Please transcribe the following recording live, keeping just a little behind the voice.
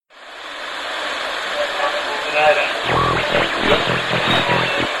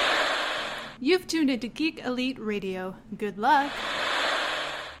You've tuned into Geek Elite Radio. Good luck.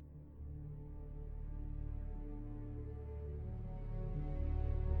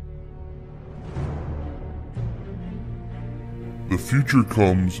 The future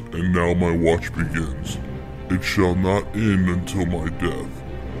comes, and now my watch begins. It shall not end until my death.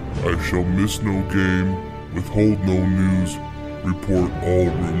 I shall miss no game, withhold no news, report all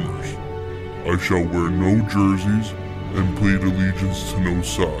rumors. I shall wear no jerseys, and plead allegiance to no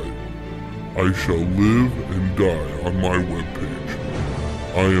side. I shall live and die on my webpage.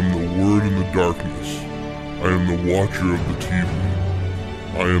 I am the word in the darkness. I am the watcher of the TV.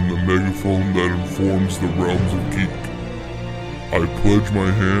 I am the megaphone that informs the realms of geek. I pledge my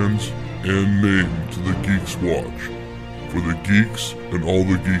hands and name to the Geeks Watch, for the geeks and all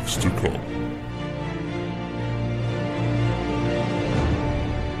the geeks to come.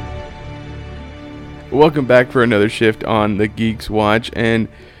 Welcome back for another shift on the Geeks Watch, and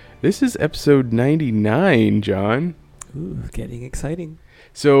this is episode 99, John. Ooh, getting exciting.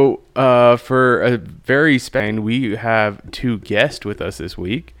 So, for a very special, we have two guests with us this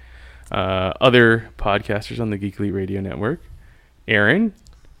week, other podcasters on the Geek Elite Radio Network, Aaron.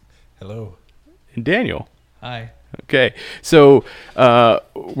 Hello. And Daniel. Hi. Okay, so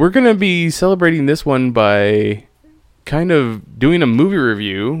we're going to be celebrating this one by kind of doing a movie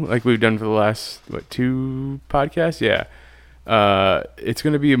review like we've done for the last, two podcasts? Yeah. It's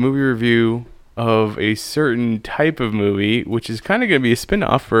going to be a movie review of a certain type of movie, which is kind of going to be a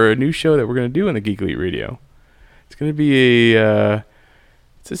spin-off for a new show that we're going to do on the Geek Elite Radio. It's going to be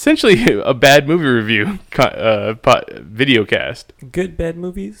it's essentially a bad movie review video cast. Good bad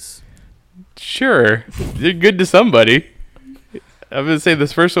movies? Sure. They're good to somebody. I'm going to say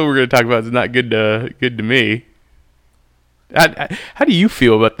this first one we're going to talk about is not good to me. How do you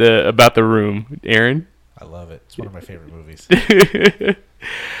feel about the Room, Aaron? I love it. It's one of my favorite movies.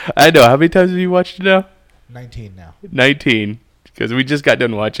 I know. How many times have you watched it now? 19 now. 19. Because we just got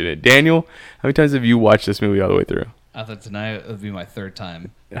done watching it. Daniel, how many times have you watched this movie all the way through? I thought tonight would be my third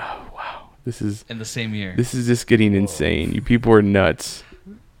time. Oh, wow. This is in the same year. This is just getting insane. You people are nuts.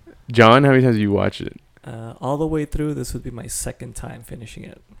 John, how many times have you watched it? All the way through, this would be my second time finishing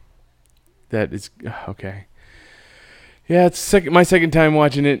it. That is... Okay. Yeah, it's my second time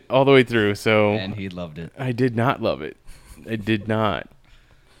watching it all the way through, so... And he loved it. I did not love it. I did not.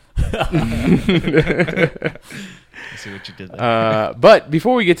 See what you did there. But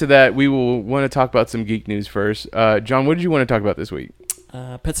before we get to that, we will want to talk about some geek news first. John, what did you want to talk about this week?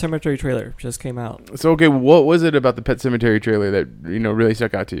 Pet Sematary trailer just came out. So, okay, what was it about the Pet Sematary trailer that really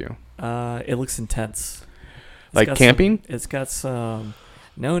stuck out to you? It looks intense. Like camping? It's got some...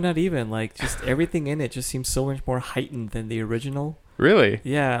 No, not even. Like, just everything in it just seems so much more heightened than the original. Really?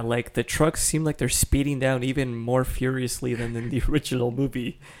 Yeah, like the trucks seem like they're speeding down even more furiously than in the original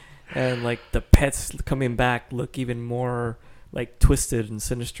movie. And like the pets coming back look even more like twisted and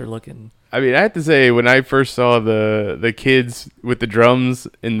sinister looking. I mean, I have to say, when I first saw the kids with the drums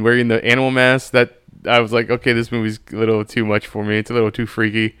and wearing the animal masks, that I was like, okay, this movie's a little too much for me. It's a little too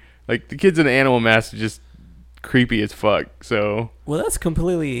freaky. Like, the kids in the animal masks are just creepy as fuck. So, well, that's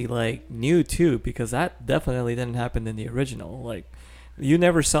completely like new too, because that definitely didn't happen in the original. Like, you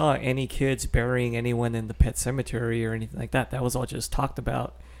never saw any kids burying anyone in the pet cemetery or anything like that. That was all just talked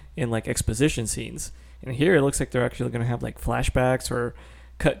about in like exposition scenes. And here it looks like they're actually going to have like flashbacks or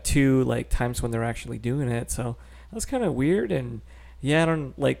cut to like times when they're actually doing it. So that's kind of weird. And yeah, I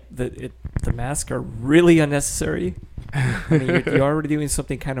don't like the masks are really unnecessary. I mean, you're already doing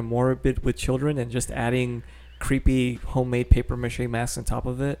something kind of morbid with children, and just adding creepy homemade paper mache masks on top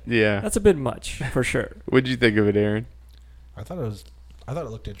of it. Yeah, that's a bit much for sure. What'd you think of it, Aaron? I thought it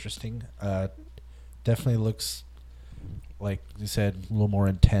looked interesting. Definitely looks, like you said, a little more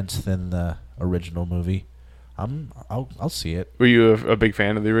intense than the original movie. I'll see it. Were you a big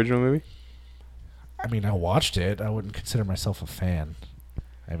fan of the original movie? I mean, I watched it. I wouldn't consider myself a fan.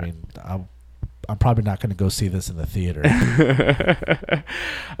 I mean, I'm probably not going to go see this in the theater.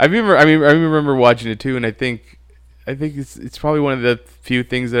 I remember watching it too, and I think it's probably one of the few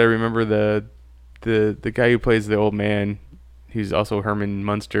things that I remember the guy who plays the old man. He's also Herman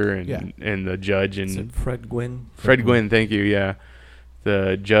Munster and the judge and Is it Fred Gwynn. Fred Gwynn, thank you. Yeah,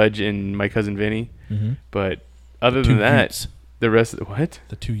 the judge and My Cousin Vinny. Mm-hmm. But other than that, the rest of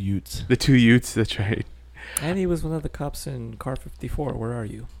the two Utes. The two Utes. That's right. And he was one of the cops in Car 54. Where are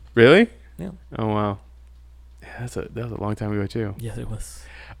you? Really? Yeah. Oh wow. Yeah, that was a long time ago too. Yes, it was.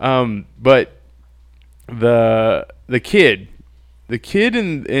 But the kid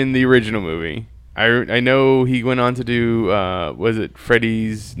in the original movie. I know he went on to do was it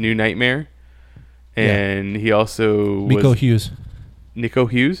Freddy's New Nightmare, and he also Miko Hughes. Nico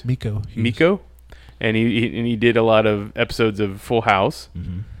Hughes. Miko. Miko, and he did a lot of episodes of Full House.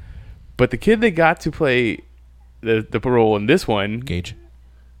 Mm-hmm. But the kid that got to play the role in this one, Gage.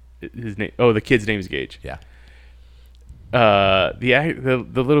 his name. Oh, the kid's name is Gage. Yeah. The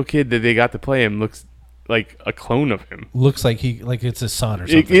little kid that they got to play him looks like a clone of him. Looks like it's his son or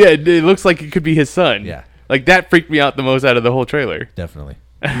something. It looks like it could be his son. Yeah. Like that freaked me out the most out of the whole trailer. Definitely.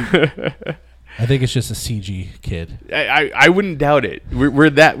 I think it's just a CG kid. I wouldn't doubt it. We're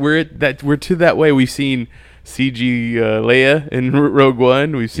to that way. We've seen CG Leia in Rogue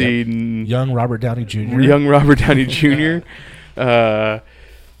One. We've seen Young Robert Downey Jr. Young Robert Downey Jr.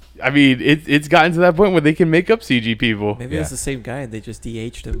 I mean, it's gotten to that point where they can make up CG people. Maybe it's the same guy and they just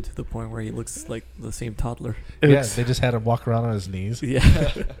de-aged him to the point where he looks like the same toddler. Yeah, they just had him walk around on his knees.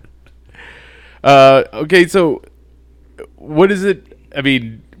 Yeah. Okay, so what is it? I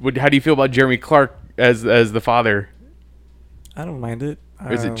mean, how do you feel about Jeremy Clark as the father? I don't mind it.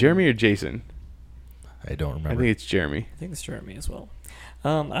 Or is it Jeremy or Jason? I don't remember. I think it's Jeremy. I think it's Jeremy as well.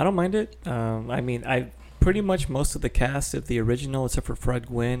 I don't mind it. I mean, I pretty much most of the cast of the original, except for Fred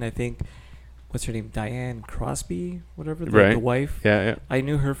Gwynn, I think, what's her name? Diane Crosby, whatever, the wife. Yeah. I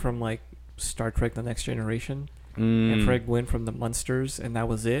knew her from like Star Trek: The Next Generation, and Fred Gwynn from The Munsters, and that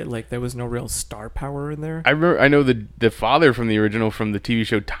was it. Like there was no real star power in there. I know the father from the original from the TV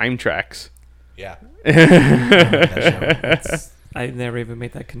show Time Tracks. Yeah. I never even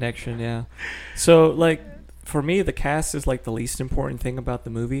made that connection. Yeah. So like for me, the cast is like the least important thing about the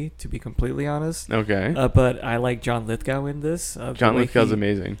movie, to be completely honest. Okay. But I like John Lithgow in this. John Lithgow's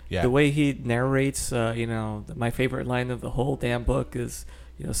amazing. Yeah. The way he narrates, my favorite line of the whole damn book is,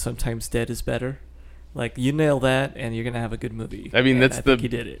 sometimes dead is better. Like you nail that, and you're gonna have a good movie. I mean, I think he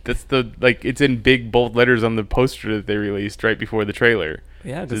did it. That's it's in big bold letters on the poster that they released right before the trailer.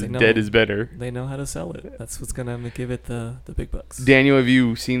 Yeah, because dead is better. They know how to sell it. That's what's gonna give it the big bucks. Daniel, have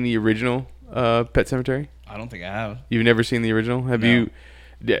you seen the original Pet Sematary? I don't think I have. You've never seen the original? Have No.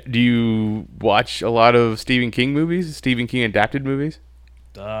 you? Do you watch a lot of Stephen King movies? Stephen King adapted movies?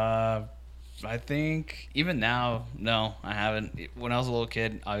 I think even now, no, I haven't. When I was a little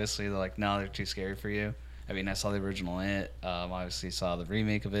kid, obviously, now they're too scary for you. I mean, I saw the original It. Obviously, saw the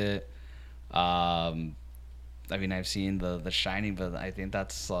remake of it. I mean, I've seen the Shining, but I think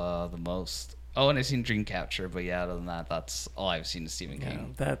that's the most. Oh, and I've seen Dreamcatcher, but yeah, other than that, that's all I've seen of Stephen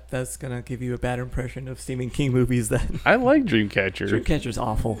King. That's gonna give you a bad impression of Stephen King movies. Then I like Dreamcatcher. Dreamcatcher's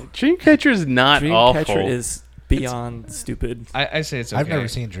awful. Dreamcatcher's not awful. Dreamcatcher is beyond stupid. I say it's okay. I've never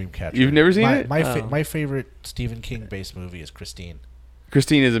seen Dreamcatcher. You've never seen it? My favorite Stephen King based movie is Christine.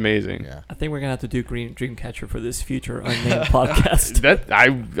 Christine is amazing. Yeah. I think we're gonna have to do Dreamcatcher for this future unnamed podcast.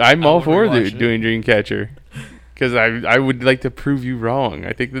 I'm all for rewatch it. doing Dreamcatcher because I would like to prove you wrong.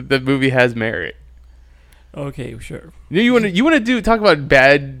 I think that the movie has merit. Okay, sure. You want to talk about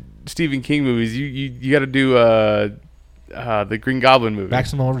bad Stephen King movies? You got to do the Green Goblin movie.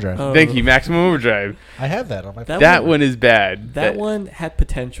 Maximum Overdrive. Oh. Thank you, Maximum Overdrive. I have that on my phone. That one is bad. That one had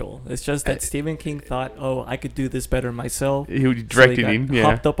potential. It's just that Stephen King thought, "Oh, I could do this better myself." He directed so he him. got Yeah.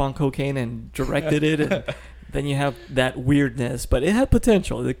 hopped up on cocaine and directed it. And then you have that weirdness, but it had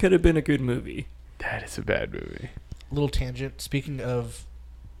potential. It could have been a good movie. That is a bad movie. Little tangent. Speaking of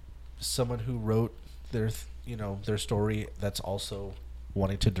someone who wrote their story that's also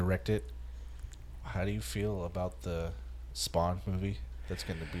wanting to direct it, how do you feel about the Spawn movie that's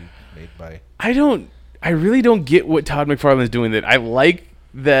going to be made by? I really don't get what Todd McFarlane is doing. That I like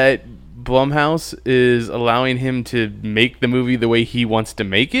that Blumhouse is allowing him to make the movie the way he wants to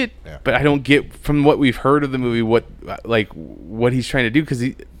make it, but I don't get from what we've heard of the movie what he's trying to do, because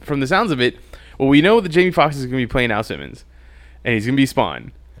from the sounds of it, well, we know that Jamie Foxx is going to be playing Al Simmons, and he's going to be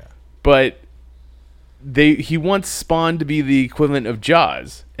Spawn, but he wants Spawn to be the equivalent of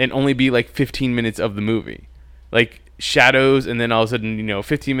Jaws and only be like 15 minutes of the movie, like shadows, and then all of a sudden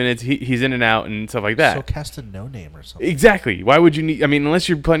 15 minutes he's in and out and stuff like that. So cast a No Name or something. Exactly. Why would you need? I mean, unless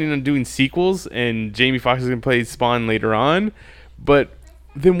you're planning on doing sequels and Jamie Foxx is going to play Spawn later on, but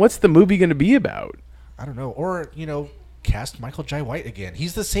then what's the movie going to be about? I don't know. Or cast Michael Jai White again.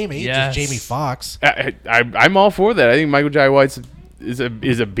 He's the same age Yes. as Jamie Foxx. I'm all for that. I think Michael Jai White is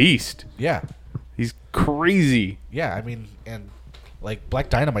a beast. Yeah. He's crazy. Yeah, I mean, and like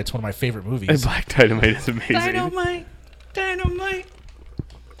Black Dynamite's one of my favorite movies. And Black Dynamite is amazing. Dynamite.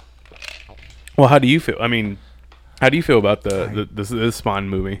 Well, how do you feel? I mean, how do you feel about the Spawn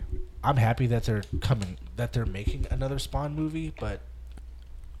movie? I'm happy that they're making another Spawn movie, but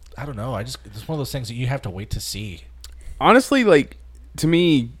I don't know. It's one of those things that you have to wait to see. Honestly, like, to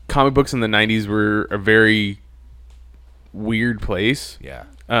me, comic books in the 90s were a very weird place. Yeah.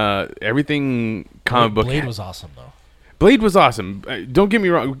 Everything comic book Blade was awesome though. Blade was awesome. Don't get me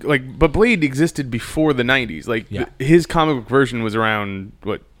wrong. Like, but Blade existed before the 90s. Like, Yeah. his comic book version was around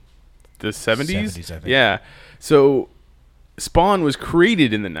what, the 70s? 70s, I think. Yeah. So Spawn was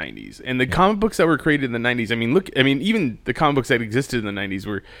created in the 90s, and the comic books that were created in the 90s. I mean, look. I mean, even the comic books that existed in the 90s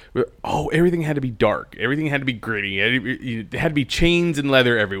were everything had to be dark. Everything had to be gritty. It had to be chains and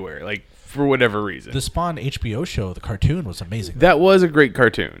leather everywhere. Like, for whatever reason. The Spawn HBO show, the cartoon, was amazing. That was a great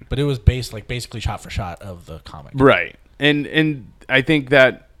cartoon. But it was basically shot for shot of the comic. Right. And I think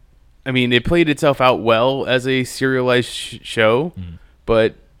that, I mean, it played itself out well as a serialized show,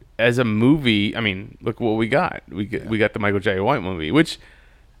 but as a movie, I mean, look what we got. We got the Michael J. White movie, which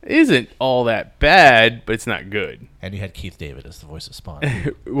isn't all that bad, but it's not good. And you had Keith David as the voice of Spawn.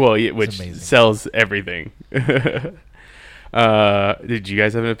 Well, yeah, which amazing. sells everything. Did you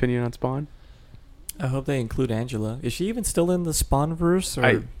guys have an opinion on Spawn? I hope they include Angela. Is she even still in the Spawnverse? Or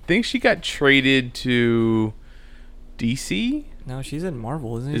I think she got traded to DC. no, she's in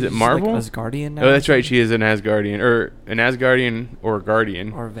Marvel, isn't she? Is it She's Marvel? Like Asgardian now. Oh, or that's right. something? She is an Asgardian, or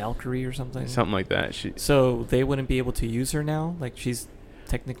Guardian, Or Valkyrie or something. something like that. So they wouldn't be able to use her now. Like she's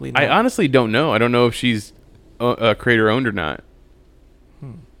technically. Not? I honestly don't know. I don't know if she's creator owned or not.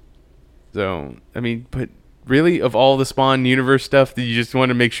 So I mean, but really, of all the Spawn universe stuff, you just want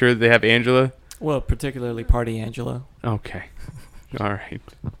to make sure that they have Angela. Well, particularly Party Angela. Okay. All right.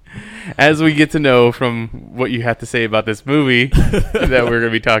 As we get to know from what you have to say about this movie that we're going to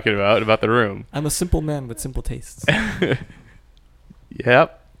be talking about The Room. I'm a simple man with simple tastes.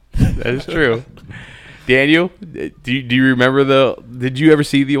 Yep, that is true. Daniel, do you remember did you ever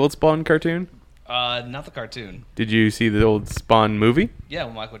see the old Spawn cartoon? Not the cartoon. Did you see the old Spawn movie? Yeah,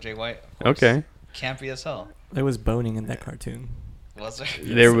 with Michael J. White. Of course. Okay. Campy as hell. There was boning in that cartoon. Was there?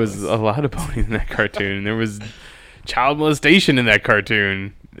 There was a lot of boning in that cartoon. There was child molestation in that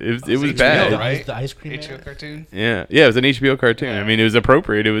cartoon. It was HBO, bad. right? The ice cream HBO man? cartoon. Yeah, it was an HBO cartoon. Yeah. I mean, it was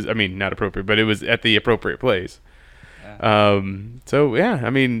appropriate. It was, I mean, not appropriate, but it was at the appropriate place. Yeah. So yeah, I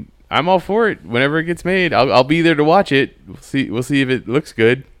mean, I'm all for it. Whenever it gets made, I'll be there to watch it. We'll see if it looks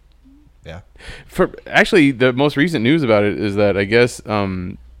good. Yeah. For actually, the most recent news about it is that I guess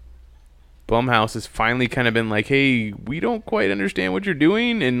Blumhouse has finally kind of been like, hey, we don't quite understand what you're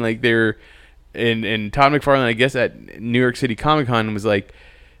doing, and like and Todd McFarlane, I guess at New York City Comic Con was like,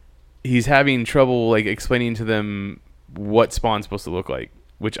 he's having trouble like explaining to them what Spawn's supposed to look like,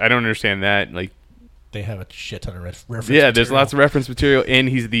 which I don't understand that. Like, They have a shit ton of reference. yeah, there's lots of reference material, and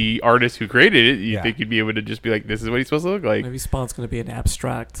he's the artist who created it. You Yeah. think you'd be able to just be like, this is what he's supposed to look like. Maybe Spawn's going to be an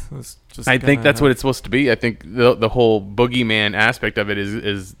abstract. It's just I think gonna- that's what it's supposed to be. I think the whole boogeyman aspect of it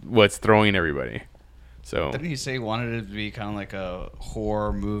is what's throwing everybody. So Didn't he say he wanted it to be kind of like a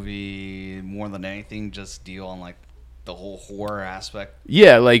horror movie more than anything, just deal on like the whole horror aspect?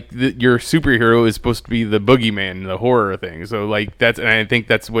 yeah, like your superhero is supposed to be the boogeyman, the horror thing. So like and I think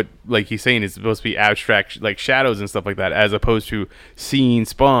that's what like he's saying is supposed to be abstract, like shadows and stuff like that, as opposed to seeing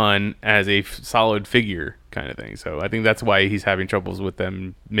Spawn as a solid figure kind of thing. So I think that's why he's having troubles with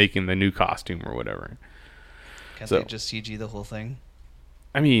them making the new costume or whatever. Can't So- they just CG the whole thing?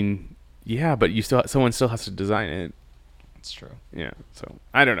 I mean, yeah, but someone still has to design it. That's true. Yeah, so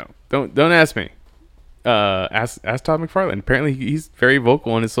I don't know. Don't ask me. Ask Todd McFarlane. Apparently, he's very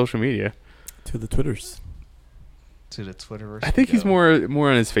vocal on his social media. to the Twitters. To the Twitterverse. I think he's more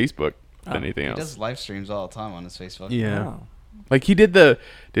on his Facebook than Oh, anything He else. does live streams all the time on his Facebook. Yeah, Wow. like he did Did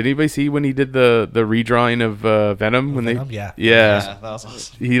anybody see when he did the redrawing of Venom when Venom? they? Yeah. Yeah. that was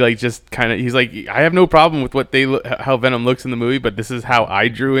awesome. He like just kind of he's like, I have no problem with what how Venom looks in the movie, but this is how I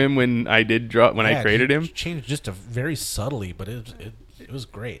drew him when I Yeah, created he him. Changed just very subtly, but it was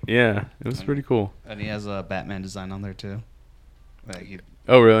great. Yeah, it was pretty cool. And he has a Batman design on there too. Like he,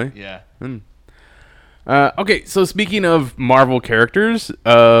 Oh really? yeah. Okay, so speaking of Marvel characters,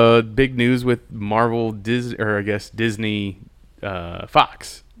 big news with Disney,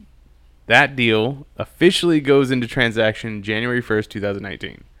 Fox. That deal officially goes into transaction January 1st,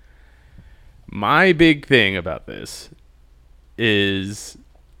 2019. My big thing about this is,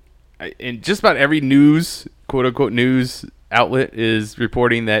 and just about every news, quote unquote news outlet is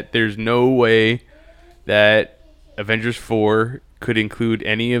reporting that there's no way that Avengers 4 could include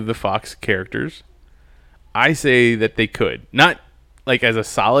any of the Fox characters. I say that they could. Not like as a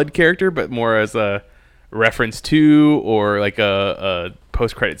solid character, but more as a reference to, or like a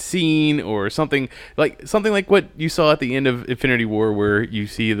post-credit scene, or something like what you saw at the end of Infinity War, where you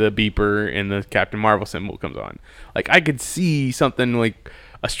see the beeper and the Captain Marvel symbol comes on. Like, I could see something like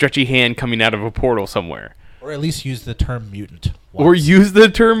a stretchy hand coming out of a portal somewhere. Or at least use the term mutant. Or once. use the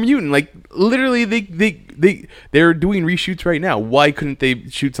term mutant. Like, literally, they're doing reshoots right now. Why couldn't they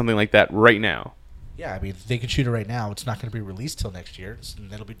shoot something like that right now? Yeah, I mean, they can shoot it right now. It's not going to be released till next year,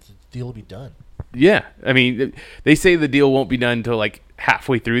 and the deal will be done. Yeah, I mean, they say the deal won't be done until like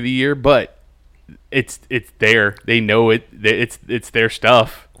halfway through the year, but it's there. They know it. It's their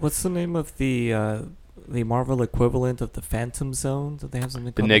stuff. What's the name of the Marvel equivalent of the Phantom Zone? That they have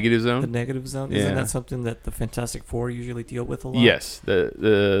something The called Negative Zone? The Negative Zone. Yeah. Isn't that something that the Fantastic Four usually deal with a lot? Yes,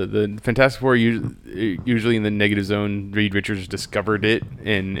 the Fantastic Four usually in the Negative Zone. Reed Richards discovered it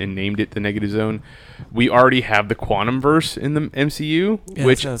and named it the Negative Zone. We already have the Quantum Verse in the MCU, Yeah,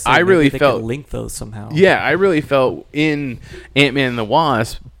 which was gonna say, I really maybe they felt could link those somehow. Yeah, I really felt in Ant-Man and the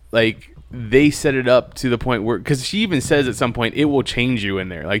Wasp, like they set it up to the point where, because she even says at some point, it will change you in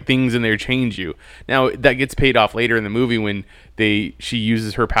there. Like things in there change you. Now that gets paid off later in the movie when she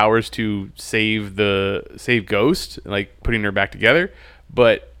uses her powers to save Ghost, like putting her back together.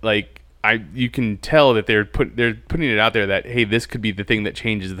 But like you can tell that they're putting it out there that, hey, this could be the thing that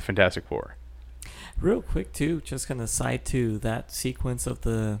changes the Fantastic Four. Real quick too, just gonna side to that sequence of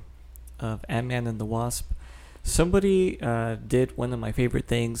Ant-Man and the Wasp. Somebody did one of my favorite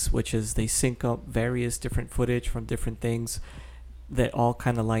things, which is they sync up various different footage from different things that all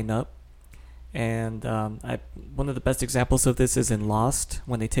kind of line up. And one of the best examples of this is in Lost,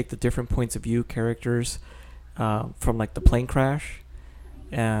 when they take the different points of view characters from like the plane crash,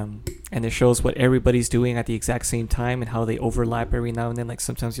 and it shows what everybody's doing at the exact same time and how they overlap every now and then. Like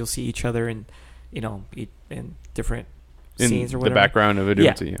sometimes you'll see each other in different scenes or whatever. The background of it.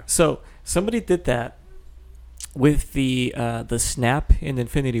 Yeah. So somebody did that with the snap in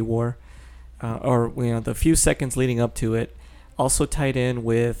Infinity War, or the few seconds leading up to it, also tied in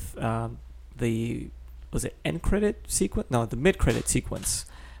with the end credit sequence? No, the mid credit sequence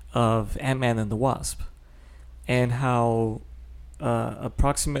of Ant-Man and the Wasp, and how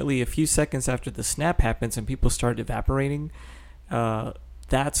approximately a few seconds after the snap happens and people start evaporating,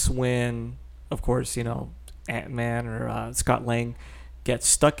 that's when, of course, Ant-Man or Scott Lang gets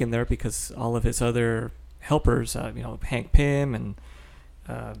stuck in there because all of his other helpers, Hank Pym and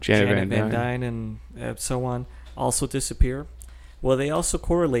Janet Van Dyne and so on, also disappear. Well, they also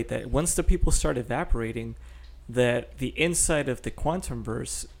correlate that once the people start evaporating, that the inside of the quantum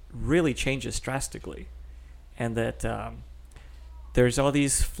verse really changes drastically, and that there's all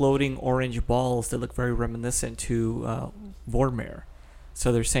these floating orange balls that look very reminiscent to Vormir.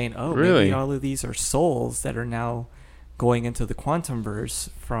 So they're saying, really? Maybe all of these are souls that are now going into the quantum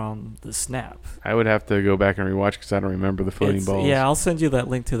verse from the snap. I would have to go back and rewatch because I don't remember the floating balls. Yeah, I'll send you that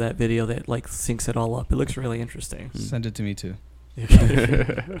link to that video that like syncs it all up. It looks really interesting. Send it to me too.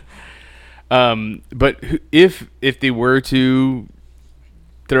 But if they were to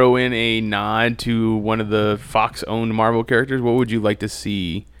throw in a nod to one of the Fox-owned Marvel characters, what would you like to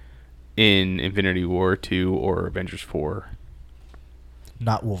see in Infinity War 2 or Avengers 4?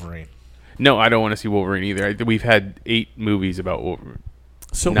 Not Wolverine. No, I don't want to see Wolverine either. We've had 8 movies about Wolverine.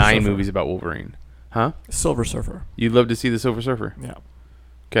 Silver 9 Surfer. movies about Wolverine. Huh? Silver Surfer. You'd love to see the Silver Surfer? Yeah.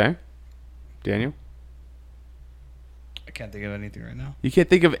 Okay. Daniel? I can't think of anything right now. You can't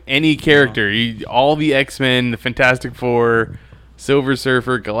think of any character. All the X-Men, the Fantastic Four, Silver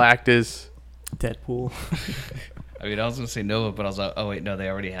Surfer, Galactus. Deadpool. I mean, I was going to say Nova, but I was like, oh, wait, no, they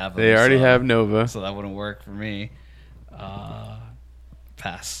already have them. They already have Nova. So that wouldn't work for me.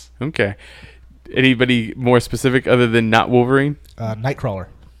 Pass. Okay. Anybody more specific other than not Wolverine? Nightcrawler.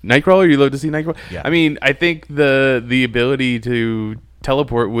 Nightcrawler? You love to see Nightcrawler? Yeah. I mean, I think the ability to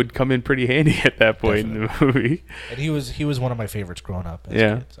teleport would come in pretty handy at that point in the movie. And he was one of my favorites growing up as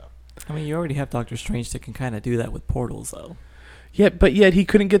Yeah. a kid. So. I mean, you already have Doctor Strange that can kind of do that with portals, though. Yeah, but yet he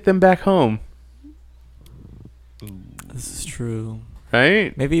couldn't get them back home, This is true.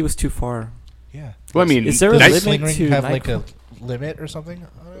 right? Maybe he was too far. Yeah. Well, I mean, Is there a Does limit Sling Ring to have like a Nightcrawler? limit or something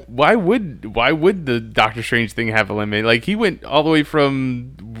on it? why would the Doctor Strange thing have a limit? Like he went all the way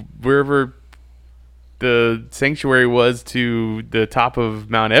from wherever the sanctuary was to the top of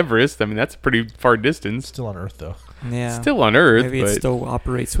Mount Everest. I mean, that's a pretty far distance. Still on Earth though. Yeah. Still on Earth, Maybe it but still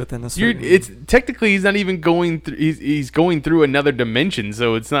operates within a you're, certain... it's technically he's not even going through. He's going through another dimension,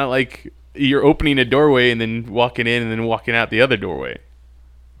 so it's not like you're opening a doorway and then walking in and then walking out the other doorway.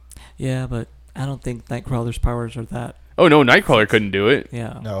 Yeah, but I don't think Nightcrawler's powers are that... Oh no, Nightcrawler couldn't do it.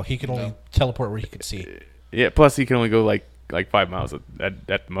 Yeah. No, he can only No. teleport where he can see. Yeah, plus he can only go like 5 miles at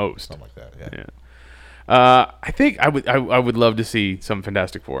the most. Something like that. Yeah. Yeah. I think I would love to see some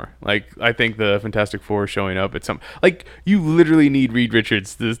Fantastic Four. Like I think the Fantastic Four showing up at some, like, you literally need Reed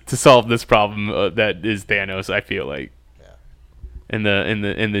Richards to solve this problem that is Thanos. I feel like Yeah. in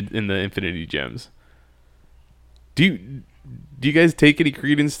the Infinity Gems. Do you guys take any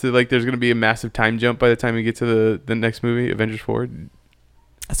credence to like there's going to be a massive time jump by the time we get to the next movie, Avengers 4?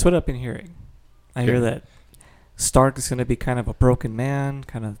 That's what I've been hearing. I hear that Stark is going to be kind of a broken man,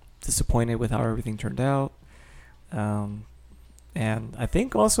 kind of disappointed with how everything turned out. And I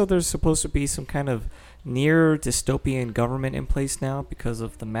think also there's supposed to be some kind of near dystopian government in place now because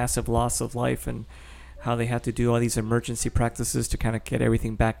of the massive loss of life and how they have to do all these emergency practices to kind of get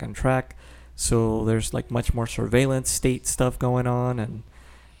everything back on track. So there's like much more surveillance state stuff going on. And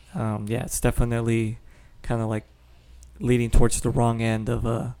yeah, it's definitely kind of like leading towards the wrong end of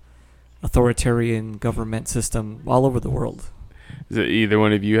a authoritarian government system all over the world. Is it either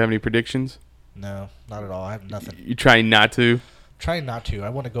one of you have any predictions? No, not at all. I have nothing. You trying not to? Trying not to. I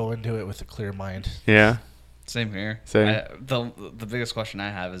want to go into it with a clear mind. Yeah. Same here. Same. The biggest question I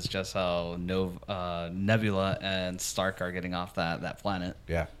have is just how Nebula and Stark are getting off that planet.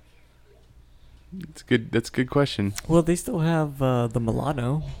 Yeah. It's good. That's a good question. Well, they still have the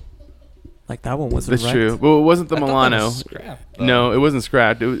Milano. Like that one wasn't That's wrecked. true. Well, it wasn't the I thought that Milano. was scrapped, though. No, it wasn't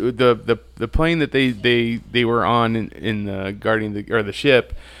scrapped. The plane that they were on in the Guardian or the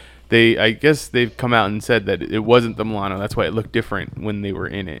ship. I guess they've come out and said that it wasn't the Milano. That's why it looked different when they were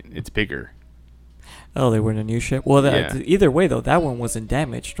in it. It's bigger. Oh, they were in a new ship. Well, Yeah. Either way though, that one wasn't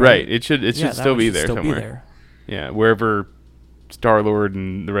damaged. Right. It should Yeah, should that still one be should there still somewhere. Be there. Yeah, wherever Star-Lord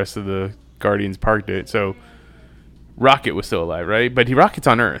and the rest of the Guardians parked it. So Rocket was still alive, right? But Rocket's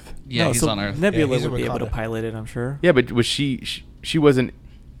on Earth. Yeah, No, he's so on Earth. Nebula Yeah, he's in would be able to Wakanda. pilot it, I'm sure. Yeah, but was she wasn't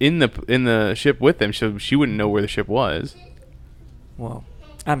in the ship with them, so she wouldn't know where the ship was. Well,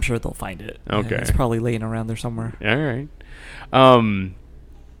 I'm sure they'll find it. Okay. It's probably laying around there somewhere. All right.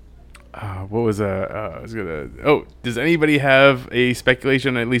 What was I was gonna? Oh, does anybody have a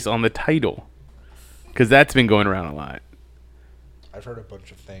speculation at least on the title? Because that's been going around a lot. I've heard a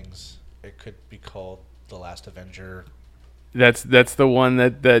bunch of things. It could be called The Last Avenger. That's the one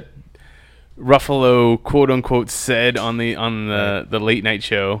that Ruffalo quote unquote said on the late night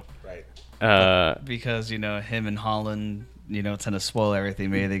show. Right. Because him and Holland, tend to spoil everything.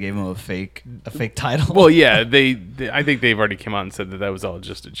 Maybe they gave him a fake title. Well, yeah, they I think they've already come out and said that was all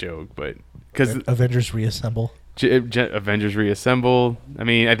just a joke, but because Avengers Reassemble. Avengers Reassemble. I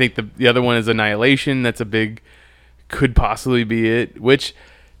mean, I think the other one is Annihilation. That's a big, could possibly be it, which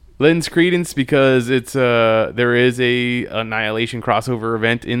lends credence because it's there is a Annihilation crossover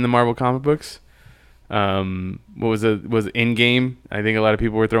event in the Marvel comic books. What was Endgame? I think a lot of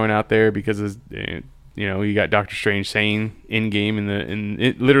people were throwing out there because you got Doctor Strange saying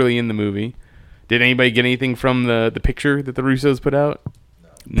Endgame literally in the movie. Did anybody get anything from the picture that the Russos put out?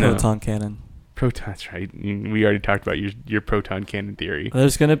 No. Proton cannon. That's right. We already talked about your proton cannon theory.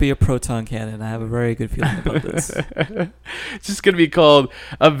 There's going to be a proton cannon. I have a very good feeling about this. It's just going to be called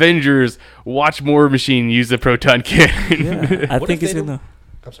Avengers Watch More Machine Use the Proton Cannon. Yeah, I What think if it's they going to...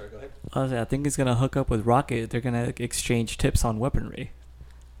 I'm sorry, go ahead. I think it's going to hook up with Rocket. They're going to exchange tips on weaponry.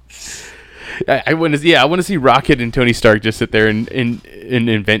 I want to see Rocket and Tony Stark just sit there and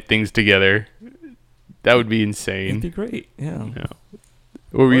invent things together. That would be insane. It'd be great. Yeah. Yeah.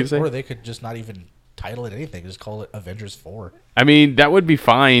 What were you going to say? Or they could just not even title it anything. Just call it Avengers 4. I mean, that would be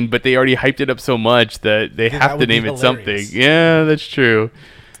fine, but they already hyped it up so much that they That have to would be name it something. hilarious. Yeah, that's true.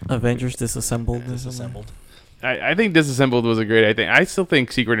 Avengers Disassembled. or something. Disassembled. I think Disassembled was a great. I still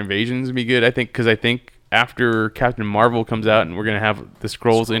think Secret Invasions would be good. I think after Captain Marvel comes out and we're gonna have the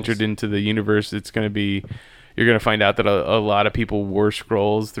Skrulls entered into the universe, it's gonna be you're gonna find out that a lot of people were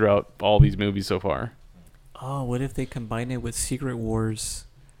Skrulls throughout all these movies so far. Oh, what if they combine it with Secret Wars,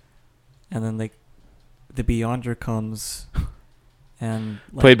 and then like the Beyonder comes, and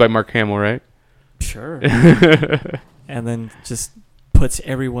Played by Mark Hamill, right? sure, and then just puts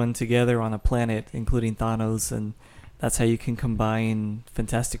everyone together on a planet, including Thanos, and that's how you can combine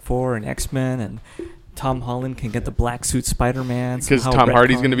Fantastic Four and X-Men, and Tom Holland can get the black suit Spider-Man Because somehow Tom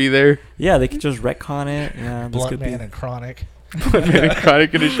Hardy's retcon gonna it. be there. Yeah, they could just retcon it. Yeah, this Blunt could Man be and Chronic.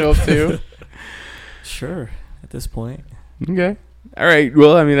 Chronic gonna show up too. sure at this point. Okay. All right.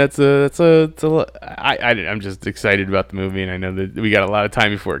 Well, I mean, that's a lot. I'm just excited about the movie, and I know that we got a lot of time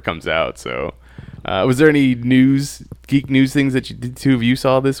before it comes out. So, was there any geek news things that the two of you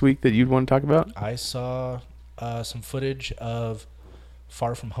saw this week that you'd want to talk about? I saw some footage of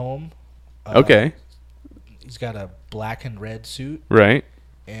Far From Home. Okay. He's got a black and red suit, Right.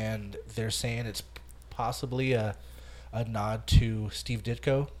 and they're saying it's possibly a nod to Steve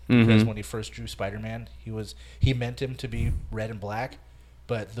Ditko, because Mhm. when he first drew Spider-Man, he meant him to be red and black,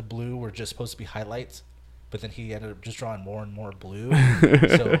 but the blue were just supposed to be highlights. But then he ended up just drawing more and more blue,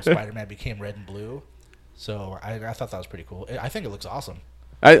 so Spider-Man became red and blue. So I thought that was pretty cool. I think it looks awesome.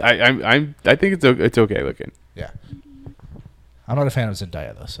 I think it's okay looking. Yeah, I'm not a fan of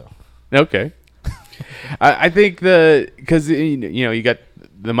Zendaya though, so Okay. I think because you got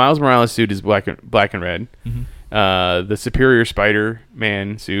the Miles Morales suit is black and red. The Superior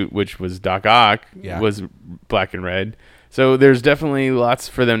Spider-Man suit, which was Doc Ock, was black and red. So there's definitely lots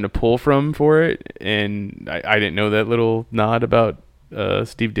for them to pull from for it, and I didn't know that little nod about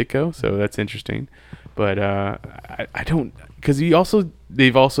Steve Ditko, so that's interesting. But I don't, because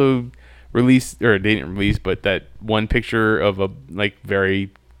they've also released, or they didn't release, but that one picture of a like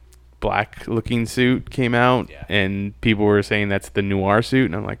very black looking suit came out, and people were saying that's the noir suit,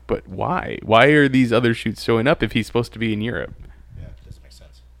 and I'm like, but why? Why are these other suits showing up if he's supposed to be in Europe? Yeah, this makes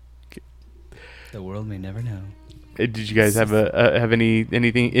sense. The world may never know. Did you guys have any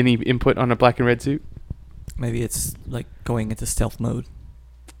input on a black and red suit? Maybe it's like going into stealth mode.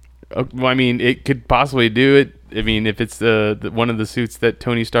 Well, I mean, it could possibly do it. I mean, if it's the one of the suits that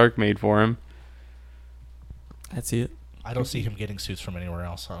Tony Stark made for him. I'd see it. I don't see him getting suits from anywhere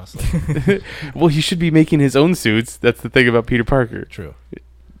else, honestly. Well, he should be making his own suits. That's the thing about Peter Parker. True.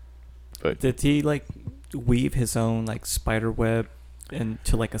 But Did he like weave his own like spider web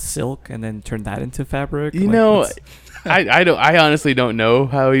into like a silk and then turn that into fabric? you Like, know, what's- I honestly don't know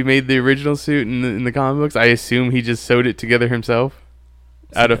how he made the original suit in the comic books. I assume he just sewed it together himself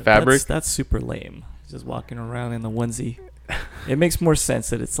out of fabric. That's super lame. Just walking around in a onesie. It makes more sense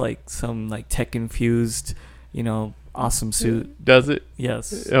that it's like some like tech infused, awesome suit. Does it?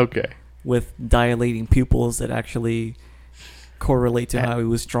 Yes, Okay. with dilating pupils that actually correlate to how he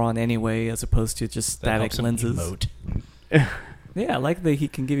was drawn anyway, as opposed to just That static helps him lenses. emote. Yeah, I like that he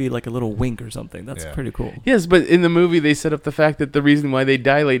can give you like a little wink or something. That's Yeah. pretty cool. Yes, but in the movie they set up the fact that the reason why they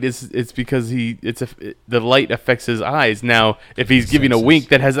dilate is it's because the light affects his eyes. Now, if he's giving a Senses. wink,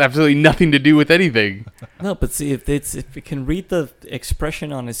 that has absolutely nothing to do with anything. No, but see if it can read the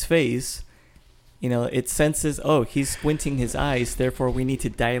expression on his face, it senses, oh, he's squinting his eyes, therefore we need to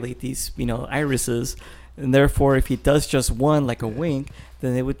dilate these, irises. And therefore, if he does just one, like a wink,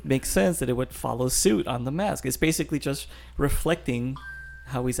 then it would make sense that it would follow suit on the mask. It's basically just reflecting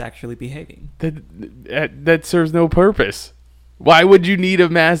how he's actually behaving. That serves no purpose. Why would you need a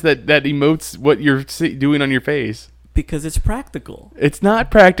mask that emotes what you're doing on your face? Because it's practical. It's not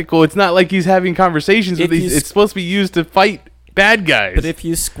practical. It's not like he's having conversations If with these. you It's supposed to be used to fight bad guys. But if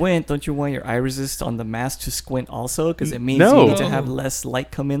you squint, don't you want your irises on the mask to squint also? Because it means No. you need to have less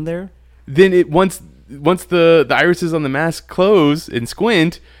light come in there. then once the irises on the mask close and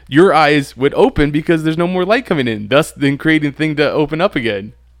squint, your eyes would open because there's no more light coming in, thus then creating the thing to open up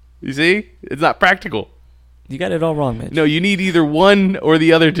again. You see? It's not practical. You got it all wrong, Mitch. No, you need either one or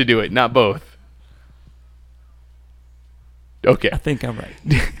the other to do it, not both. Okay. I think I'm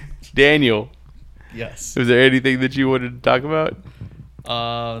right. Daniel, Yes. was there anything that you wanted to talk about?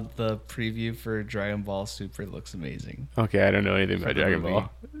 The preview for Dragon Ball Super looks amazing. Okay, I don't know anything For about the Dragon movie.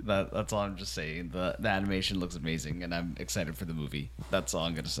 Ball. That's all I'm just saying. The animation looks amazing, and I'm excited for the movie. That's all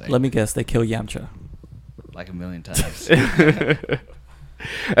I'm gonna say. Let me guess, they kill Yamcha. Like a million times.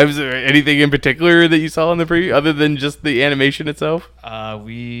 Was there anything in particular that you saw in the preview other than just the animation itself?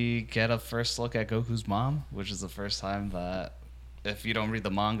 We get a first look at Goku's mom, which is the first time that, if you don't read the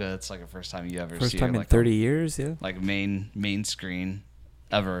manga, it's like the first time you ever First see time her, in like 30 years, yeah. like main screen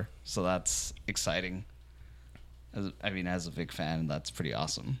ever. So that's exciting. As a big fan, that's pretty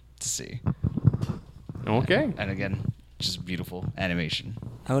awesome to see. Okay. And again, just beautiful animation.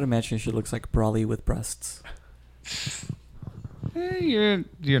 I would imagine she looks like Brawly with breasts. You're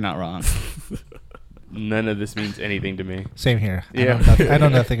not wrong. None of this means anything to me. Same here. Yeah. I know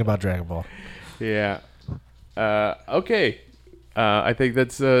nothing about Dragon Ball. Yeah. Okay. I think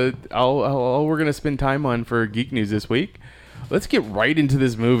that's all we're gonna spend time on for Geek News this week. Let's get right into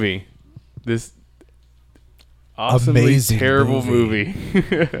this movie. This awesomely Amazing terrible movie.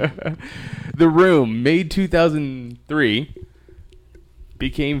 The Room, made 2003,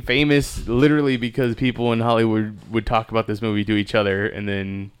 became famous literally because people in Hollywood would talk about this movie to each other, and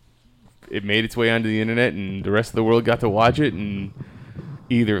then it made its way onto the internet, and the rest of the world got to watch it and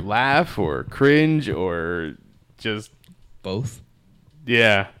either laugh or cringe or just Both.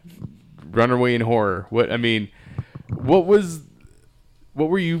 run away in horror. What was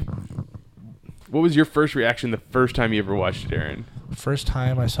your first reaction the first time you ever watched it, Aaron? First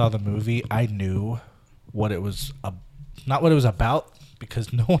time I saw the movie, I knew what it was, not what it was about,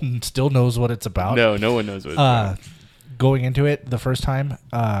 because no one still knows what it's about. No one knows what it's about. Going into it the first time,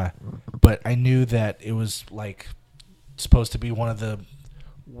 but I knew that it was like supposed to be one of the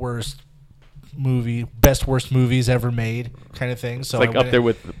worst movies ever made, kind of thing. So It's like I up went there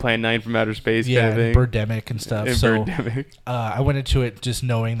with Plan 9 from Outer Space yeah, kind of thing. Birdemic and stuff. And So Birdemic. I went into it just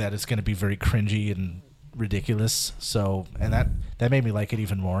knowing that it's going to be very cringy and ridiculous. So, and that made me like it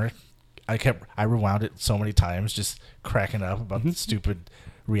even more. I rewound it so many times, just cracking up about the stupid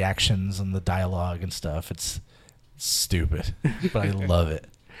reactions and the dialogue and stuff. It's stupid, but I love it.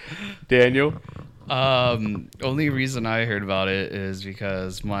 Daniel? Only reason I heard about it is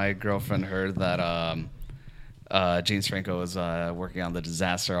because my girlfriend heard that James Franco was working on The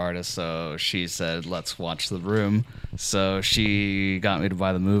Disaster Artist, so she said, let's watch The Room. So she got me to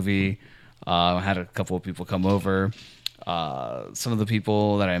buy the movie. I had a couple of people come over. Some of the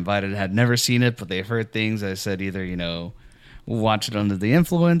people that I invited had never seen it, but they've heard things. I said either, watch it under the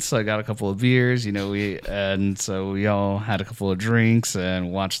influence. So I got a couple of beers, so we all had a couple of drinks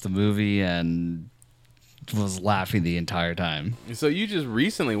and watched the movie and was laughing the entire time. So you just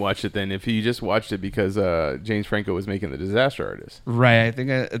recently watched it then, if you just watched it because James Franco was making The Disaster Artist. Right.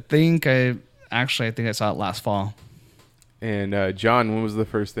 I think I saw it last fall. And John, when was the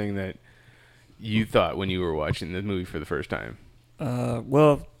first thing that you thought when you were watching the movie for the first time?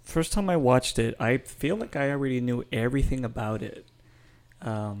 Well, first time I watched it, I feel like I already knew everything about it.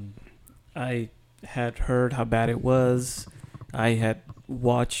 I had heard how bad it was. I had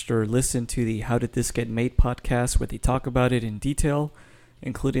watched or listened to the How Did This Get Made podcast where they talk about it in detail,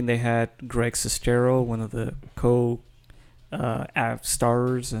 including they had Greg Sestero, one of the co-stars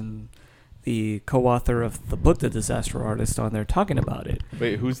and the co-author of the book The Disaster Artist, on there talking about it.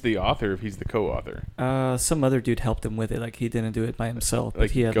 Wait, who's the author if he's the co-author? Some other dude helped him with it. Like, he didn't do it by himself. But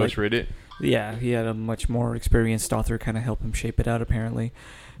Like he had Ghost Read It? Yeah, he had a much more experienced author kind of help him shape it out, apparently.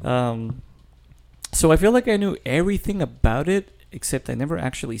 So I feel like I knew everything about it, except I never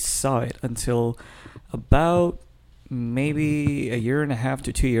actually saw it until about maybe a year and a half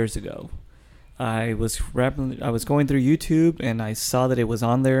to 2 years ago. I was going through YouTube and I saw that it was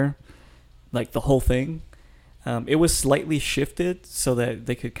on there, like the whole thing. It was slightly shifted so that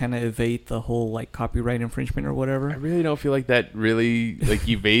they could kind of evade the whole like copyright infringement or whatever. I really don't feel like that really like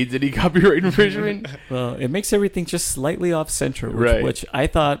evades any copyright infringement. Well, it makes everything just slightly off center, Right. which I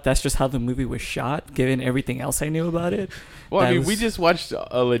thought that's just how the movie was shot, given everything else I knew about it. Well, I That mean, we just watched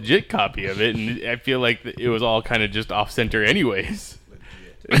a legit copy of it, and I feel like it was all kind of just off center anyways.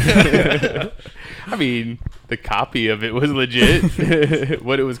 I mean, the copy of it was legit.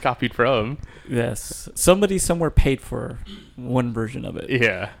 What it was copied from. Yes, somebody somewhere paid for one version of it.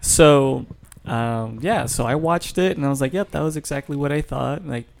 Yeah. So, so I watched it and I was like, yep, that was exactly what I thought.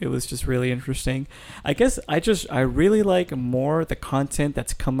 Like, it was just really interesting. I guess I really like more the content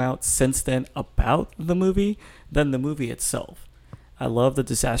that's come out since then about the movie than the movie itself. I love The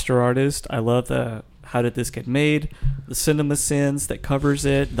Disaster Artist. I love the How Did This Get Made, the Cinema Sins that covers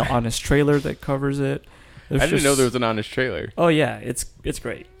it, the Honest Trailer that covers it. I didn't know there was an Honest Trailer. Oh yeah, it's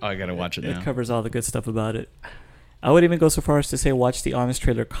great. Oh, I gotta watch it now. It covers all the good stuff about it. I would even go so far as to say watch the Honest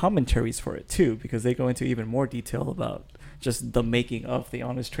Trailer commentaries for it too, because they go into even more detail about just the making of the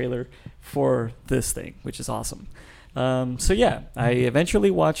Honest Trailer for this thing, which is awesome. So yeah, I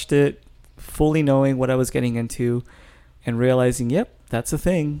eventually watched it, fully knowing what I was getting into, and realizing, yep, that's a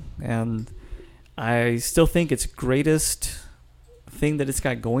thing. And I still think its greatest thing that it's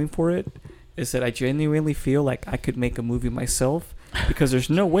got going for it is that I genuinely feel like I could make a movie myself, because there's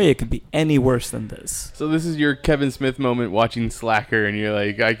no way it could be any worse than this. So this is your Kevin Smith moment watching Slacker, and you're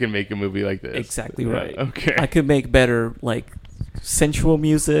like, I can make a movie like this. Exactly right. Okay. I could make better, like, sensual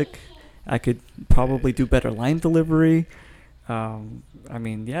music. I could probably do better line delivery. I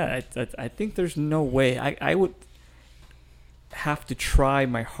mean, yeah, I think there's no way. I would have to try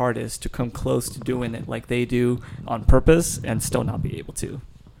my hardest to come close to doing it like they do on purpose and still not be able to.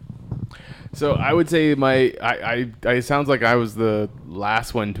 So I would say it sounds like I was the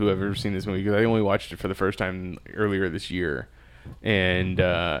last one to have ever seen this movie, because I only watched it for the first time earlier this year, and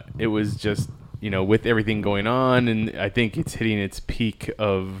it was just, with everything going on, and I think it's hitting its peak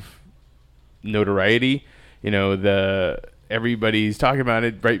of notoriety. Everybody's talking about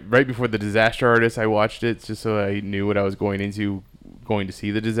it right before The Disaster Artist. I watched it just so I knew what I was going to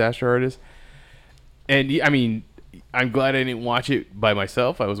see The Disaster Artist, and I mean, I'm glad I didn't watch it by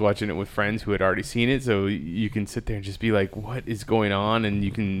myself. I was watching it with friends who had already seen it, so you can sit there and just be like, what is going on? And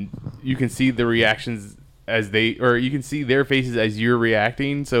you can see the reactions you can see their faces as you're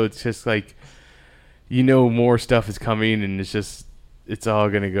reacting, so it's just like, more stuff is coming, and it's all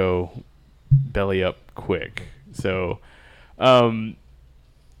going to go belly up quick. So I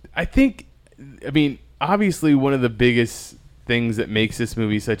mean, obviously one of the biggest things that makes this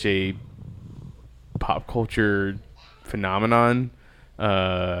movie such a pop culture phenomenon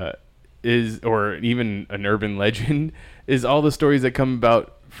or even an urban legend, is all the stories that come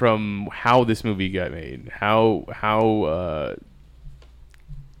about from how this movie got made, how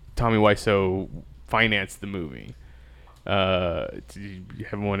Tommy Wiseau financed the movie. Do you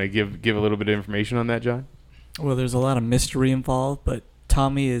want to give a little bit of information on that, John? Well, there's a lot of mystery involved, but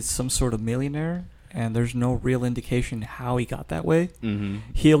Tommy is some sort of millionaire, and there's no real indication how he got that way. Mm-hmm.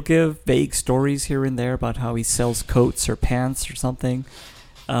 He'll give vague stories here and there about how he sells coats or pants or something.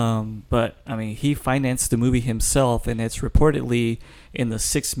 But I mean, he financed the movie himself, and it's reportedly in the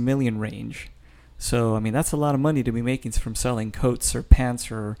 $6 million range. So I mean, that's a lot of money to be making from selling coats or pants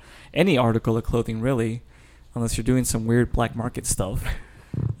or any article of clothing, really, unless you're doing some weird black market stuff.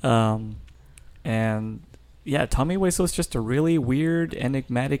 And yeah, Tommy Wiseau's just a really weird,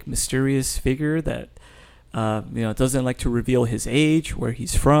 enigmatic, mysterious figure that doesn't like to reveal his age, where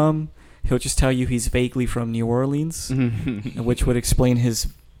he's from. He'll just tell you he's vaguely from New Orleans, which would explain his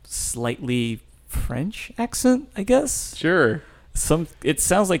slightly French accent, I guess. Sure. It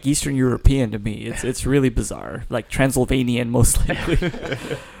sounds like Eastern European to me. It's really bizarre, like Transylvanian most likely.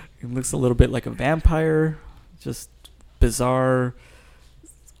 He looks a little bit like a vampire, just bizarre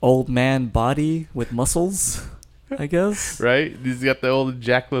old man body with muscles, I guess. Right? He's got the old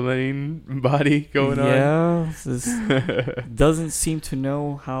Jack LaLanne body going on. Yeah. Doesn't seem to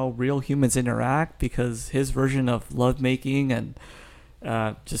know how real humans interact, because his version of lovemaking and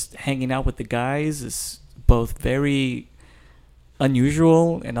just hanging out with the guys is both very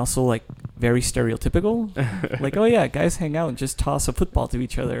unusual and also like very stereotypical. Like, oh yeah, guys hang out and just toss a football to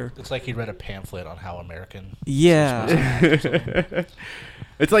each other. It's like he read a pamphlet on how American. Yeah.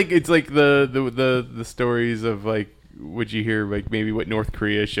 It's like the stories of like what you hear, like maybe what North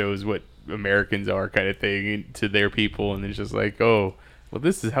Korea shows what Americans are kind of thing to their people, and it's just like, oh, well,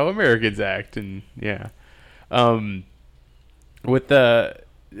 this is how Americans act. And yeah, with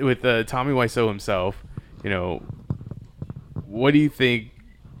Tommy Wiseau himself, what do you think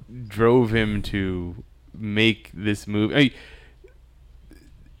drove him to make this movie? I mean,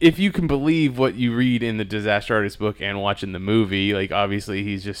 if you can believe what you read in the Disaster Artist book and watching the movie, like obviously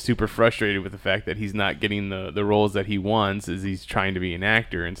he's just super frustrated with the fact that he's not getting the roles that he wants as he's trying to be an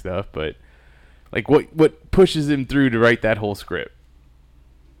actor and stuff. But like, what pushes him through to write that whole script?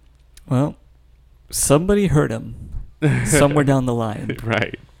 Well, somebody hurt him somewhere down the line.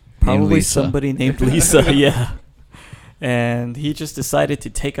 Right. Probably somebody named Lisa. Yeah. And he just decided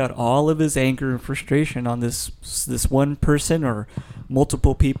to take out all of his anger and frustration on this one person or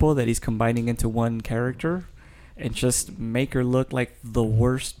multiple people that he's combining into one character, and just make her look like the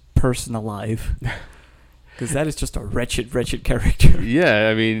worst person alive. Because that is just a wretched, wretched character. Yeah,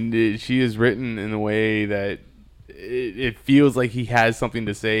 I mean, she is written in a way that it feels like he has something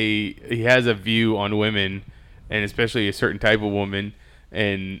to say. He has a view on women, and especially a certain type of woman.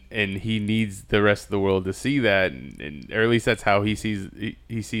 And he needs the rest of the world to see that, or at least that's how he sees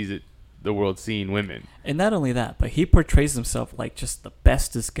it. The world seeing women, and not only that, but he portrays himself like just the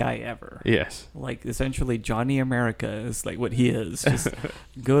bestest guy ever. Yes, like essentially Johnny America is like what he is, just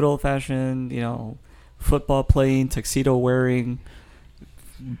good old fashioned, football playing, tuxedo wearing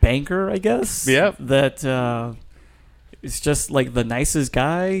banker, I guess. Yeah, that. It's just like the nicest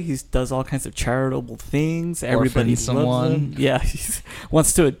guy. He does all kinds of charitable things. Everybody loves him. Yeah, he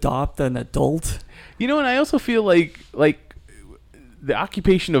wants to adopt an adult. And I also feel like the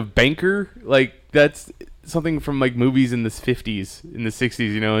occupation of banker, like that's something from like movies in the 50s, in the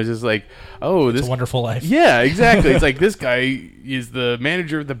 60s. It's just like, oh, It's a Wonderful Life. Yeah, exactly. It's like this guy is the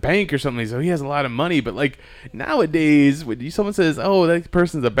manager of the bank or something, so he has a lot of money. But like nowadays, when someone says, "Oh, that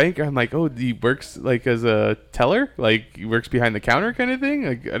person's a banker," I'm like, "Oh, he works like as a teller, like he works behind the counter, kind of thing."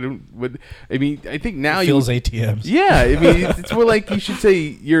 Like I think now he fills ATMs. Yeah, I mean, it's more like you should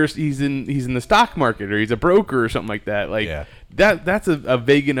say he's in the stock market, or he's a broker or something like that. Like that's a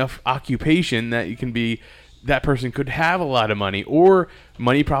vague enough occupation that you can be. That person could have a lot of money, or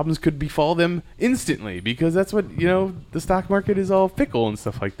money problems could befall them instantly, because that's what the stock market is all fickle and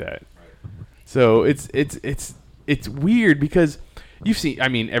stuff like that. So it's weird, because you've seen, I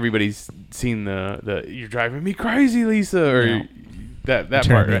mean, everybody's seen the "You're driving me crazy, Lisa," or that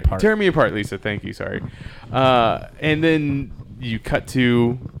part, right? "Tear me apart, Lisa." Thank you, sorry. And then you cut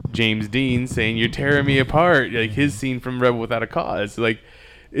to James Dean saying, "You're tearing me apart," like his scene from Rebel Without a Cause, like.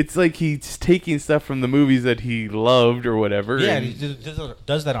 It's like he's taking stuff from the movies that he loved or whatever. Yeah, and he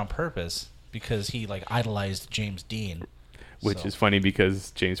does that on purpose because he idolized James Dean. Which is funny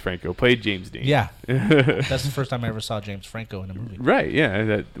because James Franco played James Dean. Yeah. That's the first time I ever saw James Franco in a movie. Right,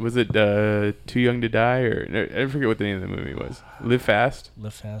 yeah. Was it Too Young to Die? Or I forget what the name of the movie was. Live Fast?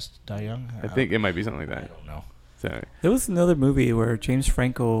 Live Fast, Die Young? I think it might be something like that. I don't know. So. There was another movie where James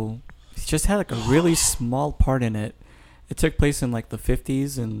Franco just had a really small part in it. It took place in the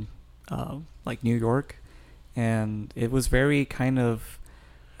 50s in New York, and it was very kind of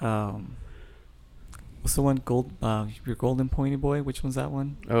what's the one your Golden Pointy Boy? Which one's that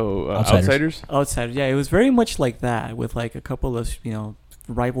one? Oh, Outsiders. Outsiders. Yeah, it was very much like that, with a couple of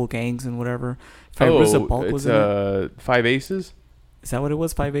rival gangs and whatever. Fairuza Balk it's was in it. Five Aces. Is that what it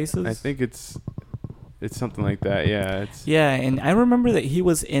was? 5 Aces? I think it's something like that. Yeah, it's Yeah, and I remember that he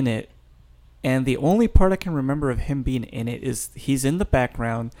was in it, and the only part I can remember of him being in it is he's in the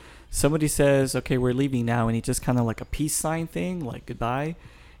background. Somebody says, "Okay, we're leaving now," and he just kind of like a peace sign thing, like goodbye.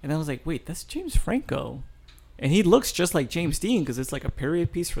 And I was like, "Wait, that's James Franco," and he looks just like James Dean because it's like a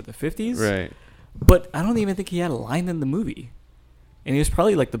period piece for the 50s. right. But I don't even think he had a line in the movie, and he was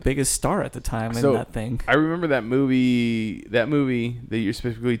probably like the biggest star at the time in that thing. I remember that movie. That movie that you're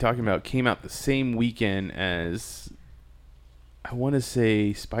specifically talking about came out the same weekend as, I want to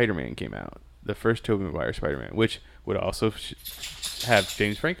say, Spider-Man came out. The first Tobey Maguire Spider-Man, which would also have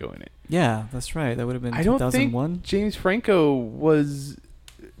James Franco in it. Yeah, that's right. That would have been I don't 2001. think James Franco was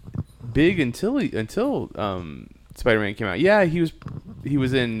big until Spider-Man came out. Yeah, he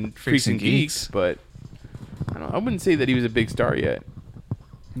was in Freaks and Geeks, but I wouldn't say that he was a big star yet.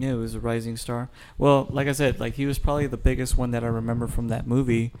 Yeah, it was a rising star. Well, like I said, like he was probably the biggest one that I remember from that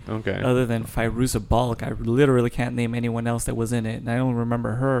movie. Okay. Other than Fairuza Balk, I literally can't name anyone else that was in it, and I don't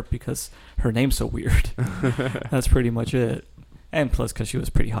remember her because her name's so weird. That's pretty much it. And plus, because she was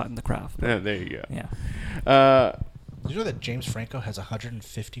pretty hot in the crowd. Yeah, there you go. Yeah. Did you know that James Franco has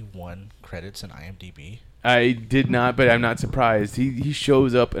 151 credits in IMDb? I did not, but I'm not surprised. He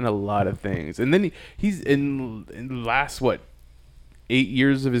shows up in a lot of things, and then he's in the last 8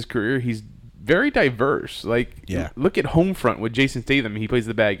 years of his career, he's very diverse. Like, Yeah. Look at Homefront with Jason Statham. He plays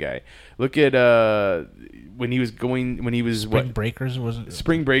the bad guy. Look at when he was Spring Breakers wasn't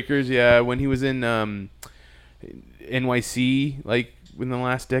Spring Breakers. Yeah, when he was in NYC, like in the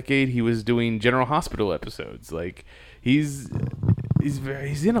last decade, he was doing General Hospital episodes. Like, he's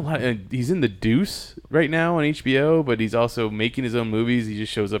in a lot. He's in The Deuce right now on HBO, but he's also making his own movies. He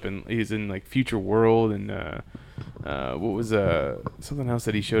just shows up he's in like Future World and what was something else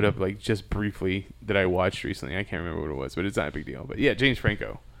that he showed up like just briefly that I watched recently. I can't remember what it was, but it's not a big deal. But yeah, James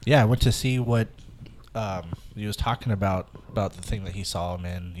Franco. Yeah, I went to see what he was talking about the thing that he saw him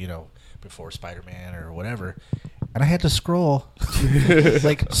in, before Spider-Man or whatever, and I had to scroll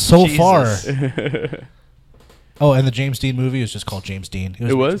like so far. Oh, and the James Dean movie was just called James Dean.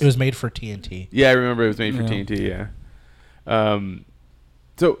 It was made for TNT. Yeah, I remember it was made for TNT. Yeah.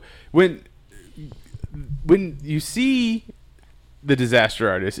 So when you see The Disaster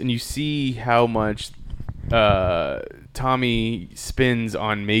Artist and you see how much Tommy spends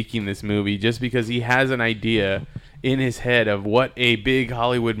on making this movie just because he has an idea in his head of what a big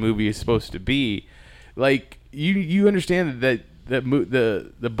Hollywood movie is supposed to be, like you understand that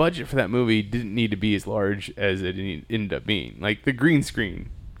the budget for that movie didn't need to be as large as it ended up being. Like, the green screen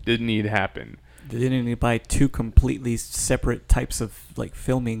didn't need to happen. They didn't need to buy two completely separate types of like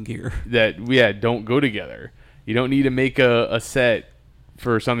filming gear. That don't go together. You don't need to make a set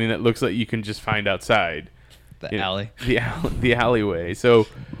for something that looks like you can just find outside. The alley. The alleyway. So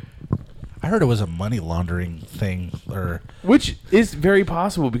I heard it was a money laundering thing, which is very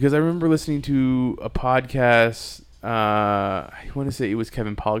possible because I remember listening to a podcast. I want to say it was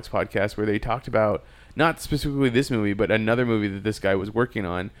Kevin Pollak's podcast where they talked about not specifically this movie, but another movie that this guy was working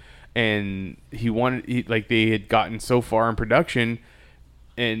on, and they had gotten so far in production,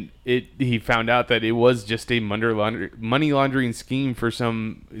 and he found out that it was just a money laundering scheme for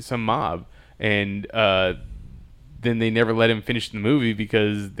some mob, and then they never let him finish the movie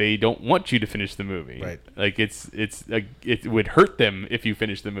because they don't want you to finish the movie. Right. Like it would hurt them if you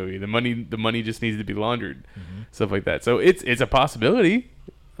finish the movie. The money just needs to be laundered, stuff like that. So it's a possibility.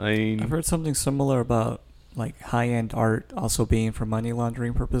 I mean, I've heard something similar about like high-end art also being for money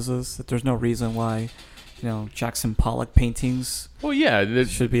laundering purposes. That there's no reason why, Jackson Pollock paintings. Well, yeah,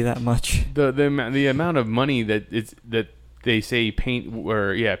 should be that much. The amount of money that they say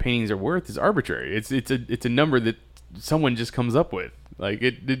paintings are worth is arbitrary. It's a number that someone just comes up with. Like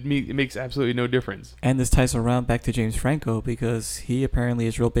it makes absolutely no difference. And this ties around back to James Franco because he apparently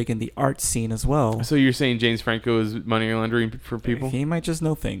is real big in the art scene as well. So you're saying James Franco is money laundering for people? He might just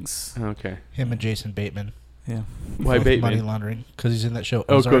know things. Okay. him and Jason Bateman. Yeah. Why Both Bateman? Money laundering because he's in that show.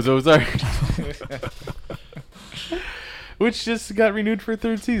 Oh, because Ozark. Which just got renewed for a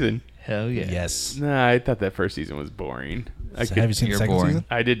third season. Hell yeah. Yes. Nah, I thought that first season was boring. So have you seen the You're second boring. season?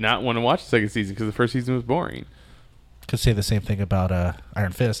 I did not want to watch the second season because the first season was boring. Could say the same thing about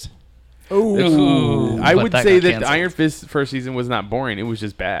Iron Fist. Ooh, I but would that say got that canceled. Iron Fist first season was not boring. It was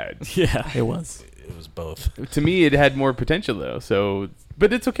just bad. Yeah, it was. It was both. To me, it had more potential though. So,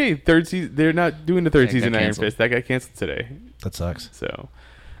 but it's okay. Third season, they're not doing the third That season got of Iron canceled. Fist. That got canceled today. That sucks. So,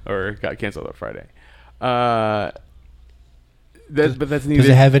 or got canceled on Friday. But that's Does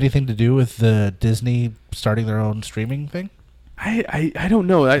neither. it have anything to do with the Disney starting their own streaming thing? I don't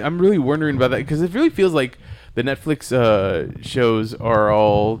know. I'm really wondering about that because it really feels like the Netflix shows are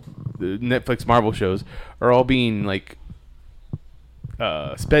all the Netflix Marvel shows are all being like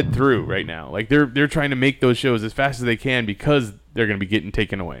sped through right now. Like they're trying to make those shows as fast as they can because they're going to be getting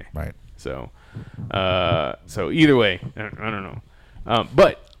taken away. Right. So either way, I don't know.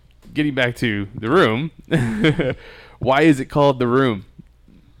 But getting back to The Room, why is it called The Room?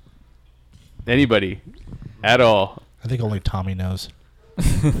 Anybody at all? I think only Tommy knows.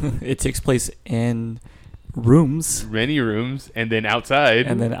 It takes place in rooms Many rooms, and then outside,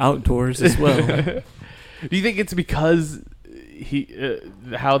 and then outdoors as well. Do you think it's because he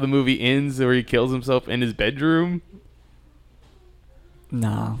how the movie ends, where he kills himself in his bedroom?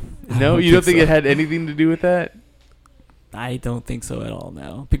 Nah. I No, you don't think so. it had anything to do with that? I don't think so at all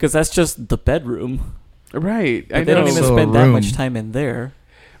now. Because that's just the bedroom. Right. But I they know. don't even So a spend that room. much time in there.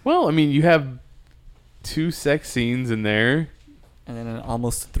 Well, I mean, you have 2 sex scenes in there. And then an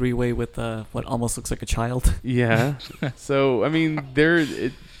almost three-way with what almost looks like a child. Yeah. So, I mean,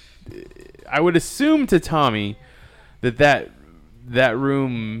 I would assume to Tommy that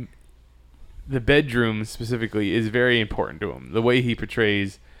room, the bedroom specifically, is very important to him. The way he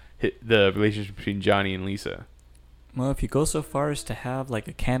portrays the relationship between Johnny and Lisa. Well, if you go so far as to have like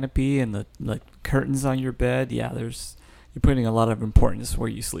a canopy and the like curtains on your bed, yeah, you're putting a lot of importance where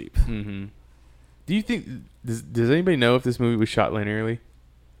you sleep. Mm-hmm. Do you think does anybody know if this movie was shot linearly?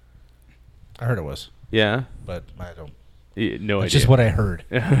 I heard it was, Yeah. but I don't. Yeah, no It's idea. just what I heard.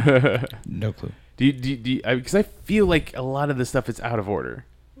 No clue. Because I feel like a lot of the stuff is out of order.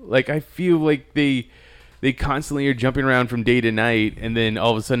 Like I feel like they constantly are jumping around from day to night, and then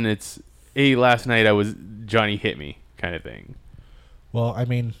all of a sudden it's last night Johnny hit me kind of thing. Well, I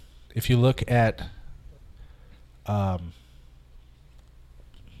mean, if you look at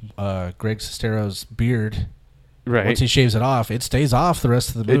Greg Sestero's beard, Right. once he shaves it off, it stays off the rest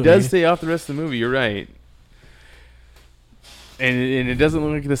of the movie. It does stay off the rest of the movie. You're right. And it doesn't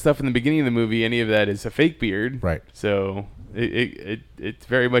look like the stuff in the beginning of the movie. Any of that is a fake beard. Right. So it's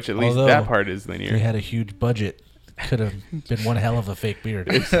very much, at least Although that part is linear. They had a huge budget. Could have been one hell of a fake beard.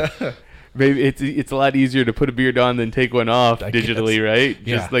 Maybe it's a lot easier to put a beard on than take one off I guess. digitally, right?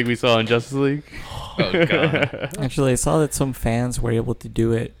 Yeah. Just like we saw in Justice League. Oh god. Actually, I saw that some fans were able to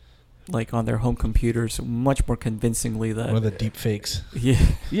do it like on their home computers much more convincingly One of that the deep fakes. yeah.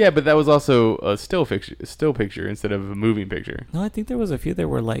 Yeah, but that was also a still picture instead of a moving picture. No, I think there was a few that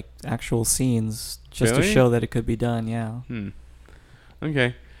were like actual scenes just to Really? show that it could be done, yeah.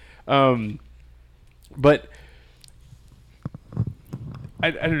 Okay. But I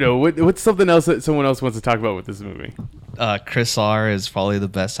don't know. What's something else that someone else wants to talk about with this movie? Chris R is probably the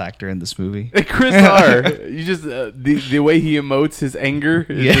best actor in this movie. Chris R. You just the way he emotes his anger,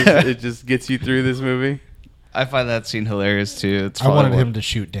 it just gets you through this movie. I find that scene hilarious too. It's I probably wanted one- him to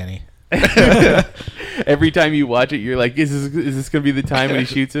shoot Denny. Every time you watch it, you're like, is this going to be the time when he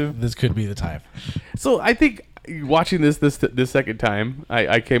shoots him? This could be the time. So I think watching this second time,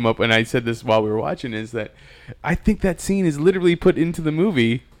 I came up and I said this while we were watching, is that I think that scene is literally put into the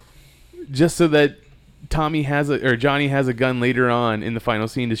movie just so that Johnny has a gun later on in the final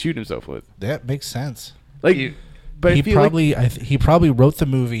scene to shoot himself with. That makes sense. Like, You- but he I feel like probably he probably wrote the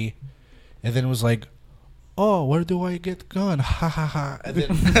movie, and then was like, "Oh, where do I get the gun?" Ha ha ha. And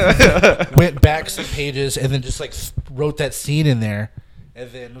then went back some pages, and then just like wrote that scene in there,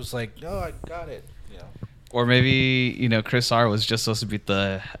 and then was like, "No, I got it." You know. Or maybe, Chris R was just supposed to beat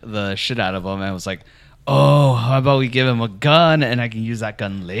the shit out of him and was like, oh, how about we give him a gun and I can use that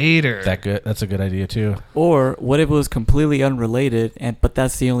gun later. That's a good idea too. Or what if it was completely unrelated but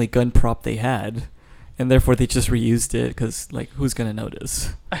that's the only gun prop they had and therefore they just reused it cuz like who's going to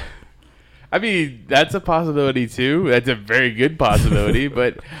notice? I mean, that's a possibility too. That's a very good possibility,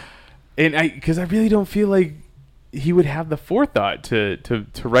 because I really don't feel like he would have the forethought to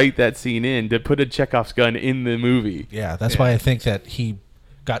write that scene in, to put a Chekhov's gun in the movie. Yeah, that's why I think that he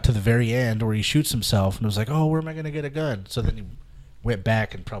got to the very end where he shoots himself and was like, "Oh, where am I going to get a gun?" So then he went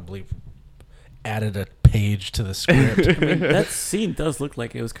back and probably added a page to the script. I mean, that scene does look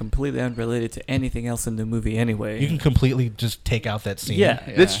like it was completely unrelated to anything else in the movie anyway. You can completely just take out that scene. yeah,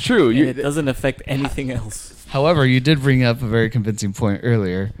 That's true. and it doesn't affect anything else. However, you did bring up a very convincing point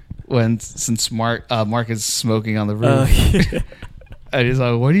earlier since Mark is smoking on the roof. Yeah. And he's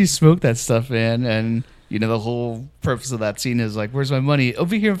like, why do you smoke that stuff, man? And, the whole purpose of that scene is like, where's my money? I'll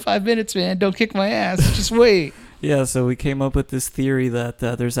be here in 5 minutes, man. Don't kick my ass. Just wait. Yeah, so we came up with this theory that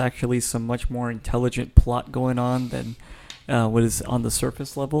there's actually some much more intelligent plot going on than what is on the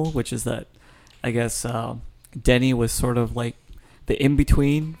surface level, which is that I guess Denny was sort of like the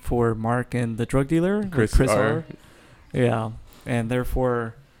in-between for Mark and the drug dealer, Chris Chris R. R. Yeah, and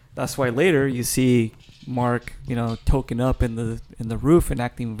therefore that's why later you see Mark, token up in the roof and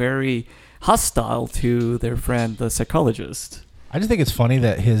acting very hostile to their friend, the psychologist. I just think it's funny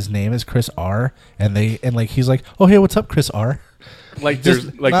that his name is Chris R. and he's like, oh hey, what's up, Chris R. Like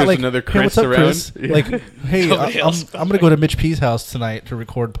Just there's not another hey, Chris what's up, around. Chris? Yeah. Like, hey, Nobody else. I'm gonna go to Mitch P's house tonight to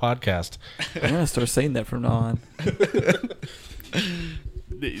record podcast. I'm gonna start saying that from now on.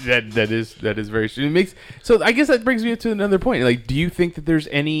 That is very true. It makes so. I guess that brings me to another point. Like, do you think that there's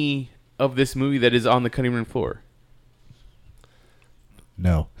any of this movie that is on the cutting room floor?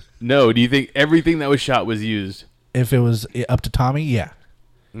 No, No. Do you think everything that was shot was used? if it was up to Tommy, yeah,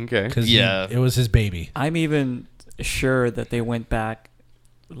 Okay. because Yeah. it was his baby. I'm even sure that they went back,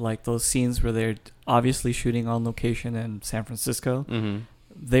 like those scenes where they're obviously shooting on location in San Francisco. Mm-hmm.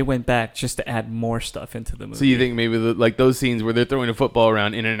 They went back just to add more stuff into the movie. So you think maybe like those scenes where they're throwing a football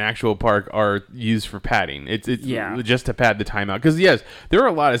around in an actual park are used for padding? It's Yeah. just to pad the timeout. Because yes, there are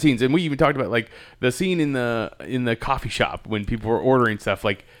a lot of scenes, and we even talked about like the scene in the coffee shop when people were ordering stuff.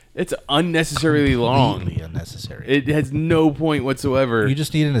 Like it's unnecessarily long. Completely unnecessary. It has no point whatsoever. You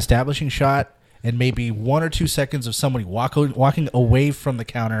just need an establishing shot and maybe 1 or 2 seconds of somebody walking away from the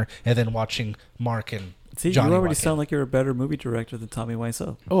counter and then watching Mark and See, Johnny you already walk sound in. like you're a better movie director than Tommy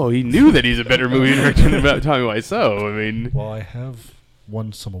Wiseau. Oh, he knew that he's a better movie director than about Tommy Wiseau. I mean, Well, I have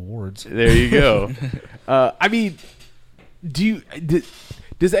won some awards. there you go. I mean,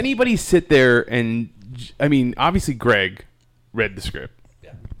 does anybody sit there and I mean, obviously Greg read the script.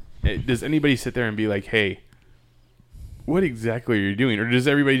 Yeah. Does anybody sit there and be like, "Hey, what exactly are you doing?" Or does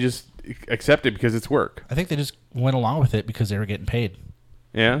everybody just accept it because it's work? I think they just went along with it because they were getting paid.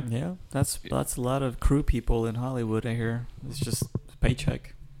 Yeah. Yeah, that's a lot of crew people in Hollywood. I hear it's just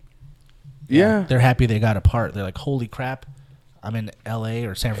paycheck. Yeah. They're happy they got a part. They're like, holy crap, I'm in L.A.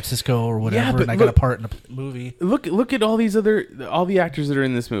 or San Francisco or whatever, but and I got a look- part in a movie. Look at all the actors that are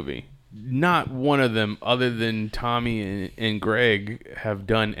in this movie. Not one of them, other than Tommy and Greg, have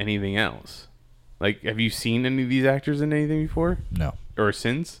done anything else. Like, have you seen any of these actors in anything before No. or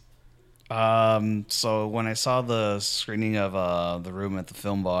since? So when I saw the screening of The Room at the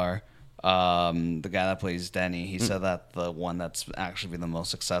Film Bar, the guy that plays Denny, he said that the one that's actually been the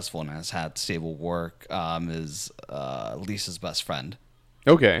most successful and has had stable work is Lisa's best friend.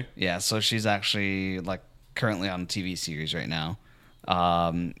 Okay. Yeah, so she's actually like currently on a TV series right now.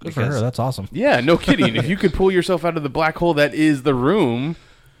 Good for her. That's awesome. Yeah, no kidding. If you could pull yourself out of the black hole that is The Room,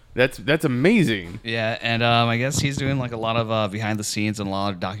 that's amazing. Yeah, and I guess he's doing like a lot of behind the scenes and a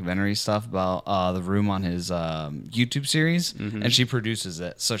lot of documentary stuff about The Room on his YouTube series, and she produces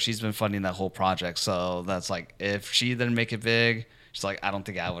it. So she's been funding that whole project. So that's like, if she didn't make it big, she's like, I don't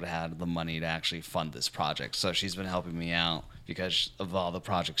think I would have had the money to actually fund this project. So she's been helping me out because of all the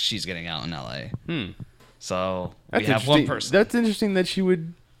projects she's getting out in LA. So we have one person. That's interesting that she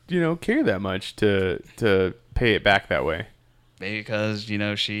would, care that much to pay it back that way. Maybe because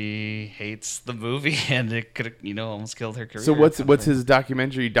she hates the movie and it could almost killed her career. So what's his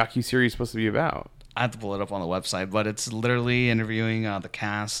docu-series supposed to be about? I have to pull it up on the website, but it's literally interviewing the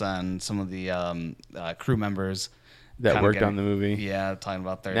cast and some of the crew members That kinda worked on the movie. Yeah, talking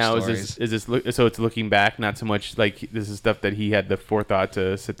about their Now stories. is this so it's looking back, not so much like this is stuff that he had the forethought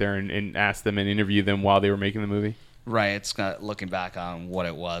to sit there and ask them and interview them while they were making the movie? Right, it's got looking back on what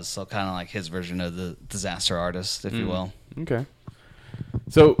it was, so kind of like his version of the disaster artist, if you will. Okay.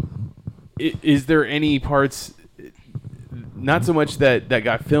 So, is there any parts, not so much that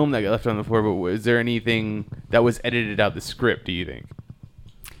got filmed that got left on the floor, but is there anything that was edited out the script, do you think?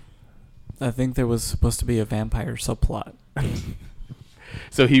 I think there was supposed to be a vampire subplot.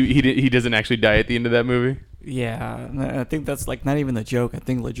 So he doesn't actually die at the end of that movie? Yeah, I think that's like not even a joke. I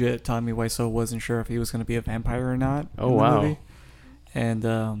think legit Tommy Wiseau wasn't sure if he was going to be a vampire or not. Oh, in the wow. movie.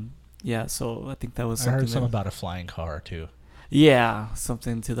 And yeah, so I think that was I something. heard something that- about a flying car too. Yeah,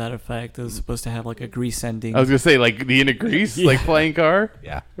 something to that effect. It was supposed to have like a grease ending. I was going to say, like, the end of Grease? Yeah. Like, flying car?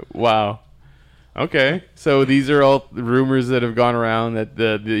 Yeah. Wow. Okay. So these are all rumors that have gone around that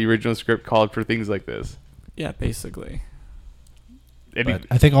the original script called for things like this. Yeah, basically. But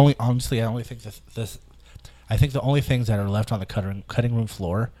I think honestly, I only think I think the only things that are left on the cutting room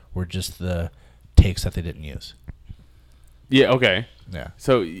floor were just the takes that they didn't use. Yeah, okay. Yeah.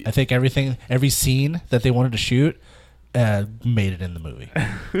 So I think every scene that they wanted to shoot, made it in the movie.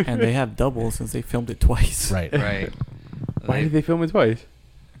 And they have double since they filmed it twice. Right. Right. why did they film it twice?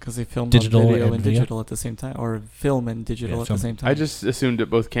 Because they filmed Digital on video and and video? digital at the same time, or film and digital Yeah, at film. the same time. I just assumed that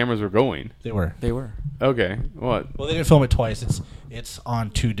both cameras were going. They were. They were. Okay. What? Well, they didn't film it twice. It's on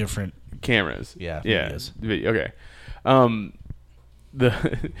 2 different. Cameras. Yeah, Yeah. videos. Okay.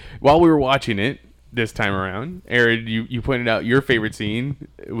 The while we were watching it, this time around. Aaron, you pointed out your favorite scene,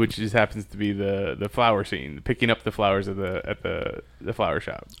 which just happens to be the flower scene, picking up the flowers at the flower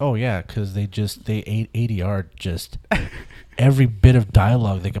shop. Oh yeah, because they ADR just every bit of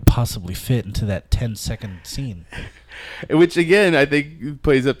dialogue they could possibly fit into that 10-second scene. Which again, I think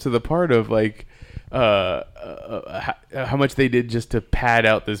plays up to the part of like how much they did just to pad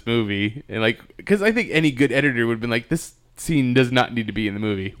out this movie, and like because I think any good editor would have been like, this scene does not need to be in the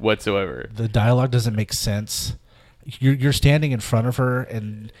movie whatsoever. The dialogue doesn't make sense. You're standing in front of her,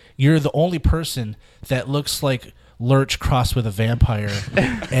 and you're the only person that looks like Lurch crossed with a vampire,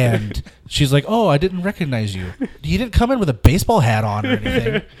 and she's like, "Oh, I didn't recognize you. You didn't come in with a baseball hat on or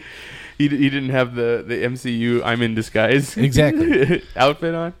anything." He didn't have the MCU I'm in disguise Exactly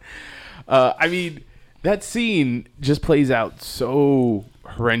outfit on. I mean, that scene just plays out so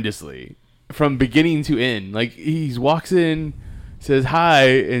horrendously from beginning to end. Like, he walks in, says hi,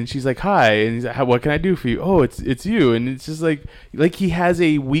 and she's like, hi, and he's like, what can I do for you? Oh, it's you. And it's just like he has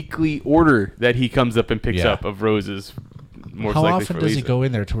a weekly order that he comes up and picks up of roses. How often does he go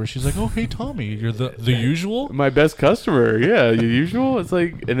in there to where she's like, oh, hey, Tommy, you're the usual? My best customer. Yeah, the usual. It's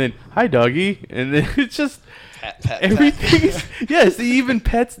like, and then, hi, doggy. And then it's just, everything. Yes, he even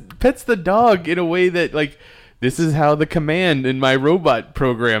pets the dog in a way that, like, this is how the command in my robot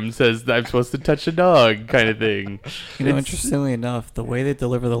program says that I'm supposed to touch a dog, kind of thing. You know, interestingly enough, the way they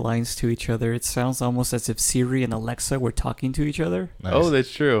deliver the lines to each other, it sounds almost as if Siri and Alexa were talking to each other. Nice. Oh,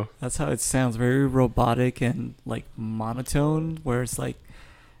 that's true. That's how it sounds, very robotic and like monotone, where it's like,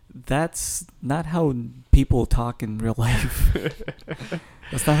 that's not how people talk in real life.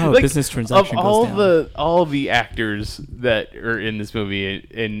 That's not how a business transaction goes down. Of all the actors that are in this movie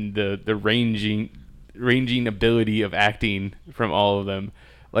and the ranging ability of acting from all of them,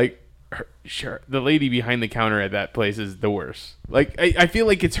 like, the lady behind the counter at that place is the worst. Like, I feel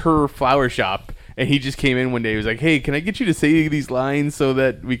like it's her flower shop, and he just came in one day. He was like, hey, can I get you to say these lines so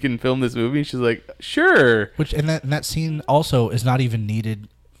that we can film this movie? And she's like, sure. Which and that scene also is not even needed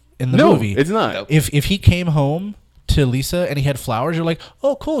in the movie. It's not. Nope. If he came home to Lisa and he had flowers, you're like,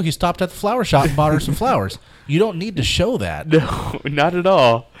 oh, cool, he stopped at the flower shop and bought her some flowers. You don't need to show that. No, not at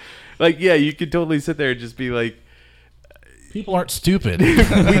all. Like, yeah, you could totally sit there and just be like, people aren't stupid.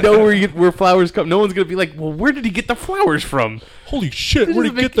 we know where flowers come. No one's going to be like, well, where did he get the flowers from? Holy shit, It where'd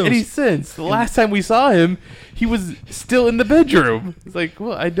doesn't he get make any those? sense. The last time we saw him, he was still in the bedroom. It's like,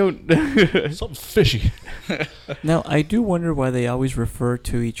 well, I don't... Something fishy. Now, I do wonder why they always refer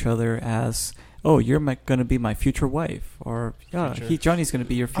to each other as, oh, you're going to be my future wife, or, yeah, Johnny's going to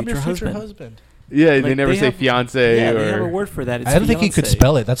be your I'm future your future husband. husband. Yeah, they Like, never they say have- fiance Yeah, or... they have a word for that. It's I don't think he could fiancé.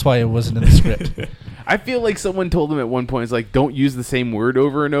 spell it. That's why it wasn't in the script. I feel like someone told him at one point, it's like, don't use the same word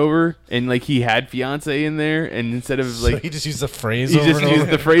over and over. And, like, he had fiance in there, and instead of, So like... he just used the phrase He over just and used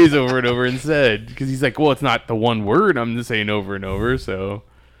over. the phrase over and over instead, because he's like, well, it's not the one word I'm just saying over and over. So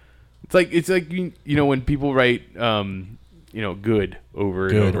it's like you know, when people write good over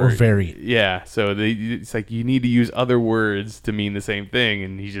and Good over, or very. yeah. So it's like you need to use other words to mean the same thing,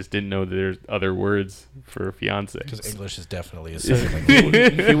 and he just didn't know that there's other words for fiance. Because English is definitely a second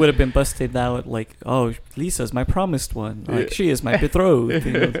language. He would have been busted out like, oh, Lisa's my promised one. Like, she is my betrothed.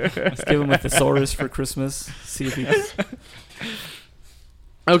 You know, let's give him a thesaurus for Christmas. See if he's...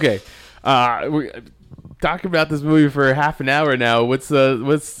 Okay, we're talking about this movie for half an hour now. What's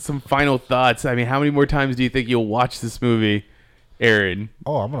some final thoughts? I mean, how many more times do you think you'll watch this movie, Aaron?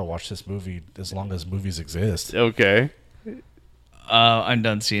 Oh, I'm going to watch this movie as long as movies exist. Okay. I'm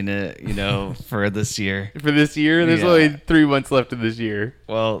done seeing it, for this year. For this year? There's Yeah. only 3 months left of this year.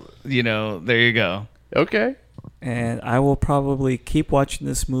 Well, there you go. Okay. And I will probably keep watching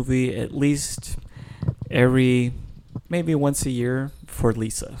this movie at least maybe once a year for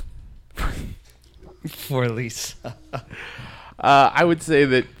Lisa. For Lisa. I would say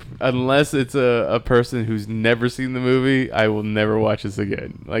that unless it's a person who's never seen the movie, I will never watch this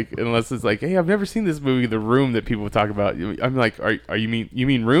again. Like, unless it's like, hey, I've never seen this movie, The Room, that people talk about. I'm like, are you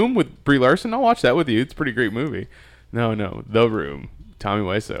mean Room with Brie Larson? I'll watch that with you. It's a pretty great movie. No, The Room, Tommy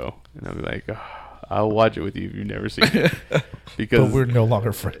Wiseau, and I'll be like, oh, I'll watch it with you if you've never seen it. Because But we're no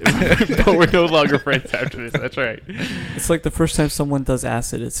longer friends. but we're no longer friends after this. That's right. It's like the first time someone does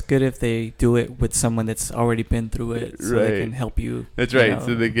acid. It's good if they do it with someone that's already been through it, so Right. they can help you. That's you right. know,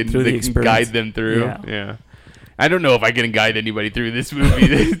 So they can through the guide experience. them through. Yeah. Yeah. I don't know if I can guide anybody through this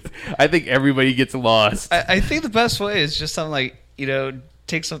movie. I think everybody gets lost. I think the best way is just something like,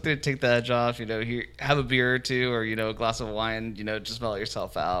 take something to take the edge off, here, have a beer or two, or, a glass of wine, just mellow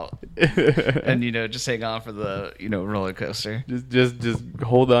yourself out. And, just hang on for the, roller coaster. Just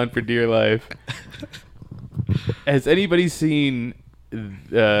hold on for dear life. Has anybody seen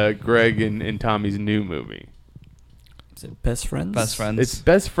Greg and Tommy's new movie. Is it Best Friends? Best Friends. It's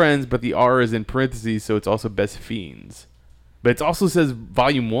Best Friends, but the R is in parentheses, so it's also Best Fiends. But it also says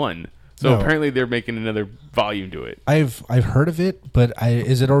Volume 1. So No. apparently they're making another volume to it. I've heard of it, but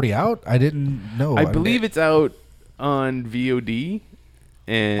is it already out? I didn't know. I believe it's out on VOD.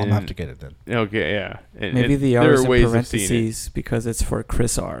 And I'll have to get it then. Okay, yeah. Maybe the there R are is in ways of seeing it. parentheses because it's for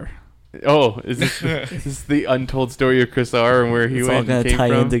Chris R. Oh, is this the untold story of Chris R and where he It's all went gonna and came tie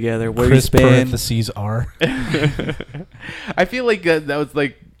from? in together. Where Chris he's been. parentheses R. I feel like that was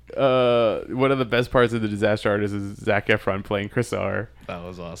like one of the best parts of The Disaster Artist is Zac Efron playing Chris R. That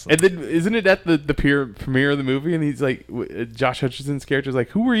was awesome. And then isn't it at the premiere of the movie? And he's like, Josh Hutcherson's character's like,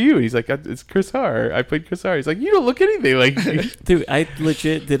 "Who were you?" And he's like, "It's Chris R. I played Chris R." He's like, "You don't look anything like." Dude, I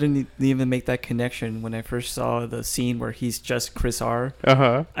legit didn't even make that connection when I first saw the scene where he's just Chris R.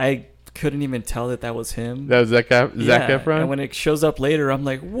 Uh-huh. I couldn't even tell that was him. That was Zac Efron. And when it shows up later, I'm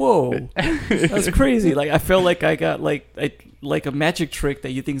like, whoa, that's crazy. Like I felt like I got like a magic trick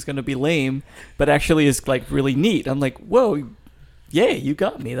that you think is gonna be lame, but actually is like really neat. I'm like, whoa, yay, you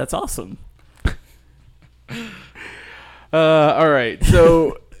got me. That's awesome. All right,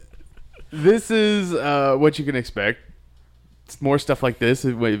 so this is what you can expect. It's more stuff like this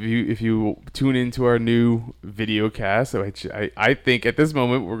if you tune into our new video cast, which I think at this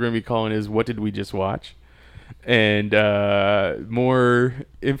moment we're going to be calling is "What Did We Just Watch?" and more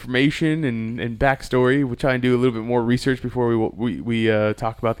information and backstory. We'll try and do a little bit more research before we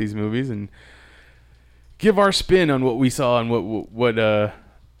talk about these movies and give our spin on what we saw and what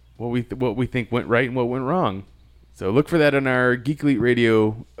we think went right and what went wrong. So look for that on our Geek Elite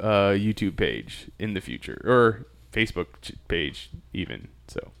Radio YouTube page in the future, or Facebook page even.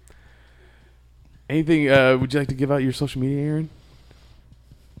 So anything, would you like to give out your social media, Aaron?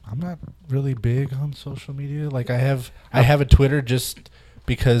 I'm not really big on social media. Like I have a Twitter just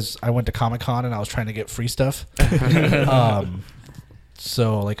because I went to Comic-Con and I was trying to get free stuff.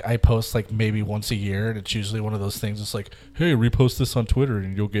 So like I post like maybe once a year, and it's usually one of those things. It's like, hey, repost this on Twitter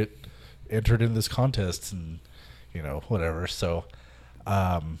and you'll get entered in this contest, and whatever. So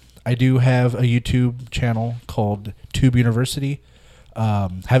I do have a YouTube channel called Tube University.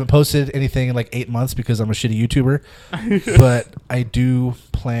 Haven't posted anything in like 8 months because I'm a shitty YouTuber, but I do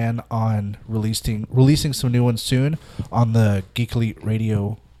plan on releasing some new ones soon on the Geek Elite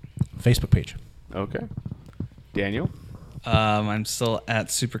Radio Facebook page. Okay. Daniel? I'm still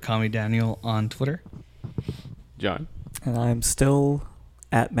at Super Commie Daniel on Twitter. John? And I'm still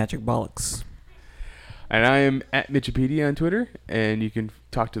at Magic Bollocks. And I am at Mitchipedia on Twitter, and you can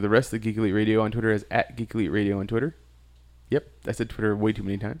talk to the rest of the Geek Elite Radio on Twitter as at Geek Elite Radio on Twitter. Yep, I said Twitter way too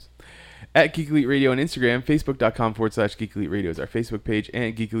many times. At Geek Elite Radio on Instagram, facebook.com/Geek Elite Radio is our Facebook page,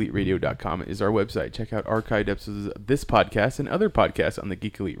 and geekeliteradio.com is our website. Check out archived episodes of this podcast and other podcasts on the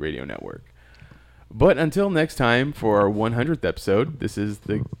Geek Elite Radio Network. But until next time, for our 100th episode, this is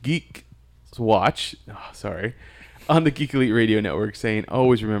the Geek Watch, on the Geek Elite Radio Network, saying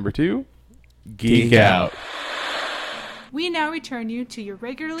always remember to geek out. We now return you to your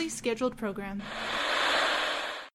regularly scheduled program.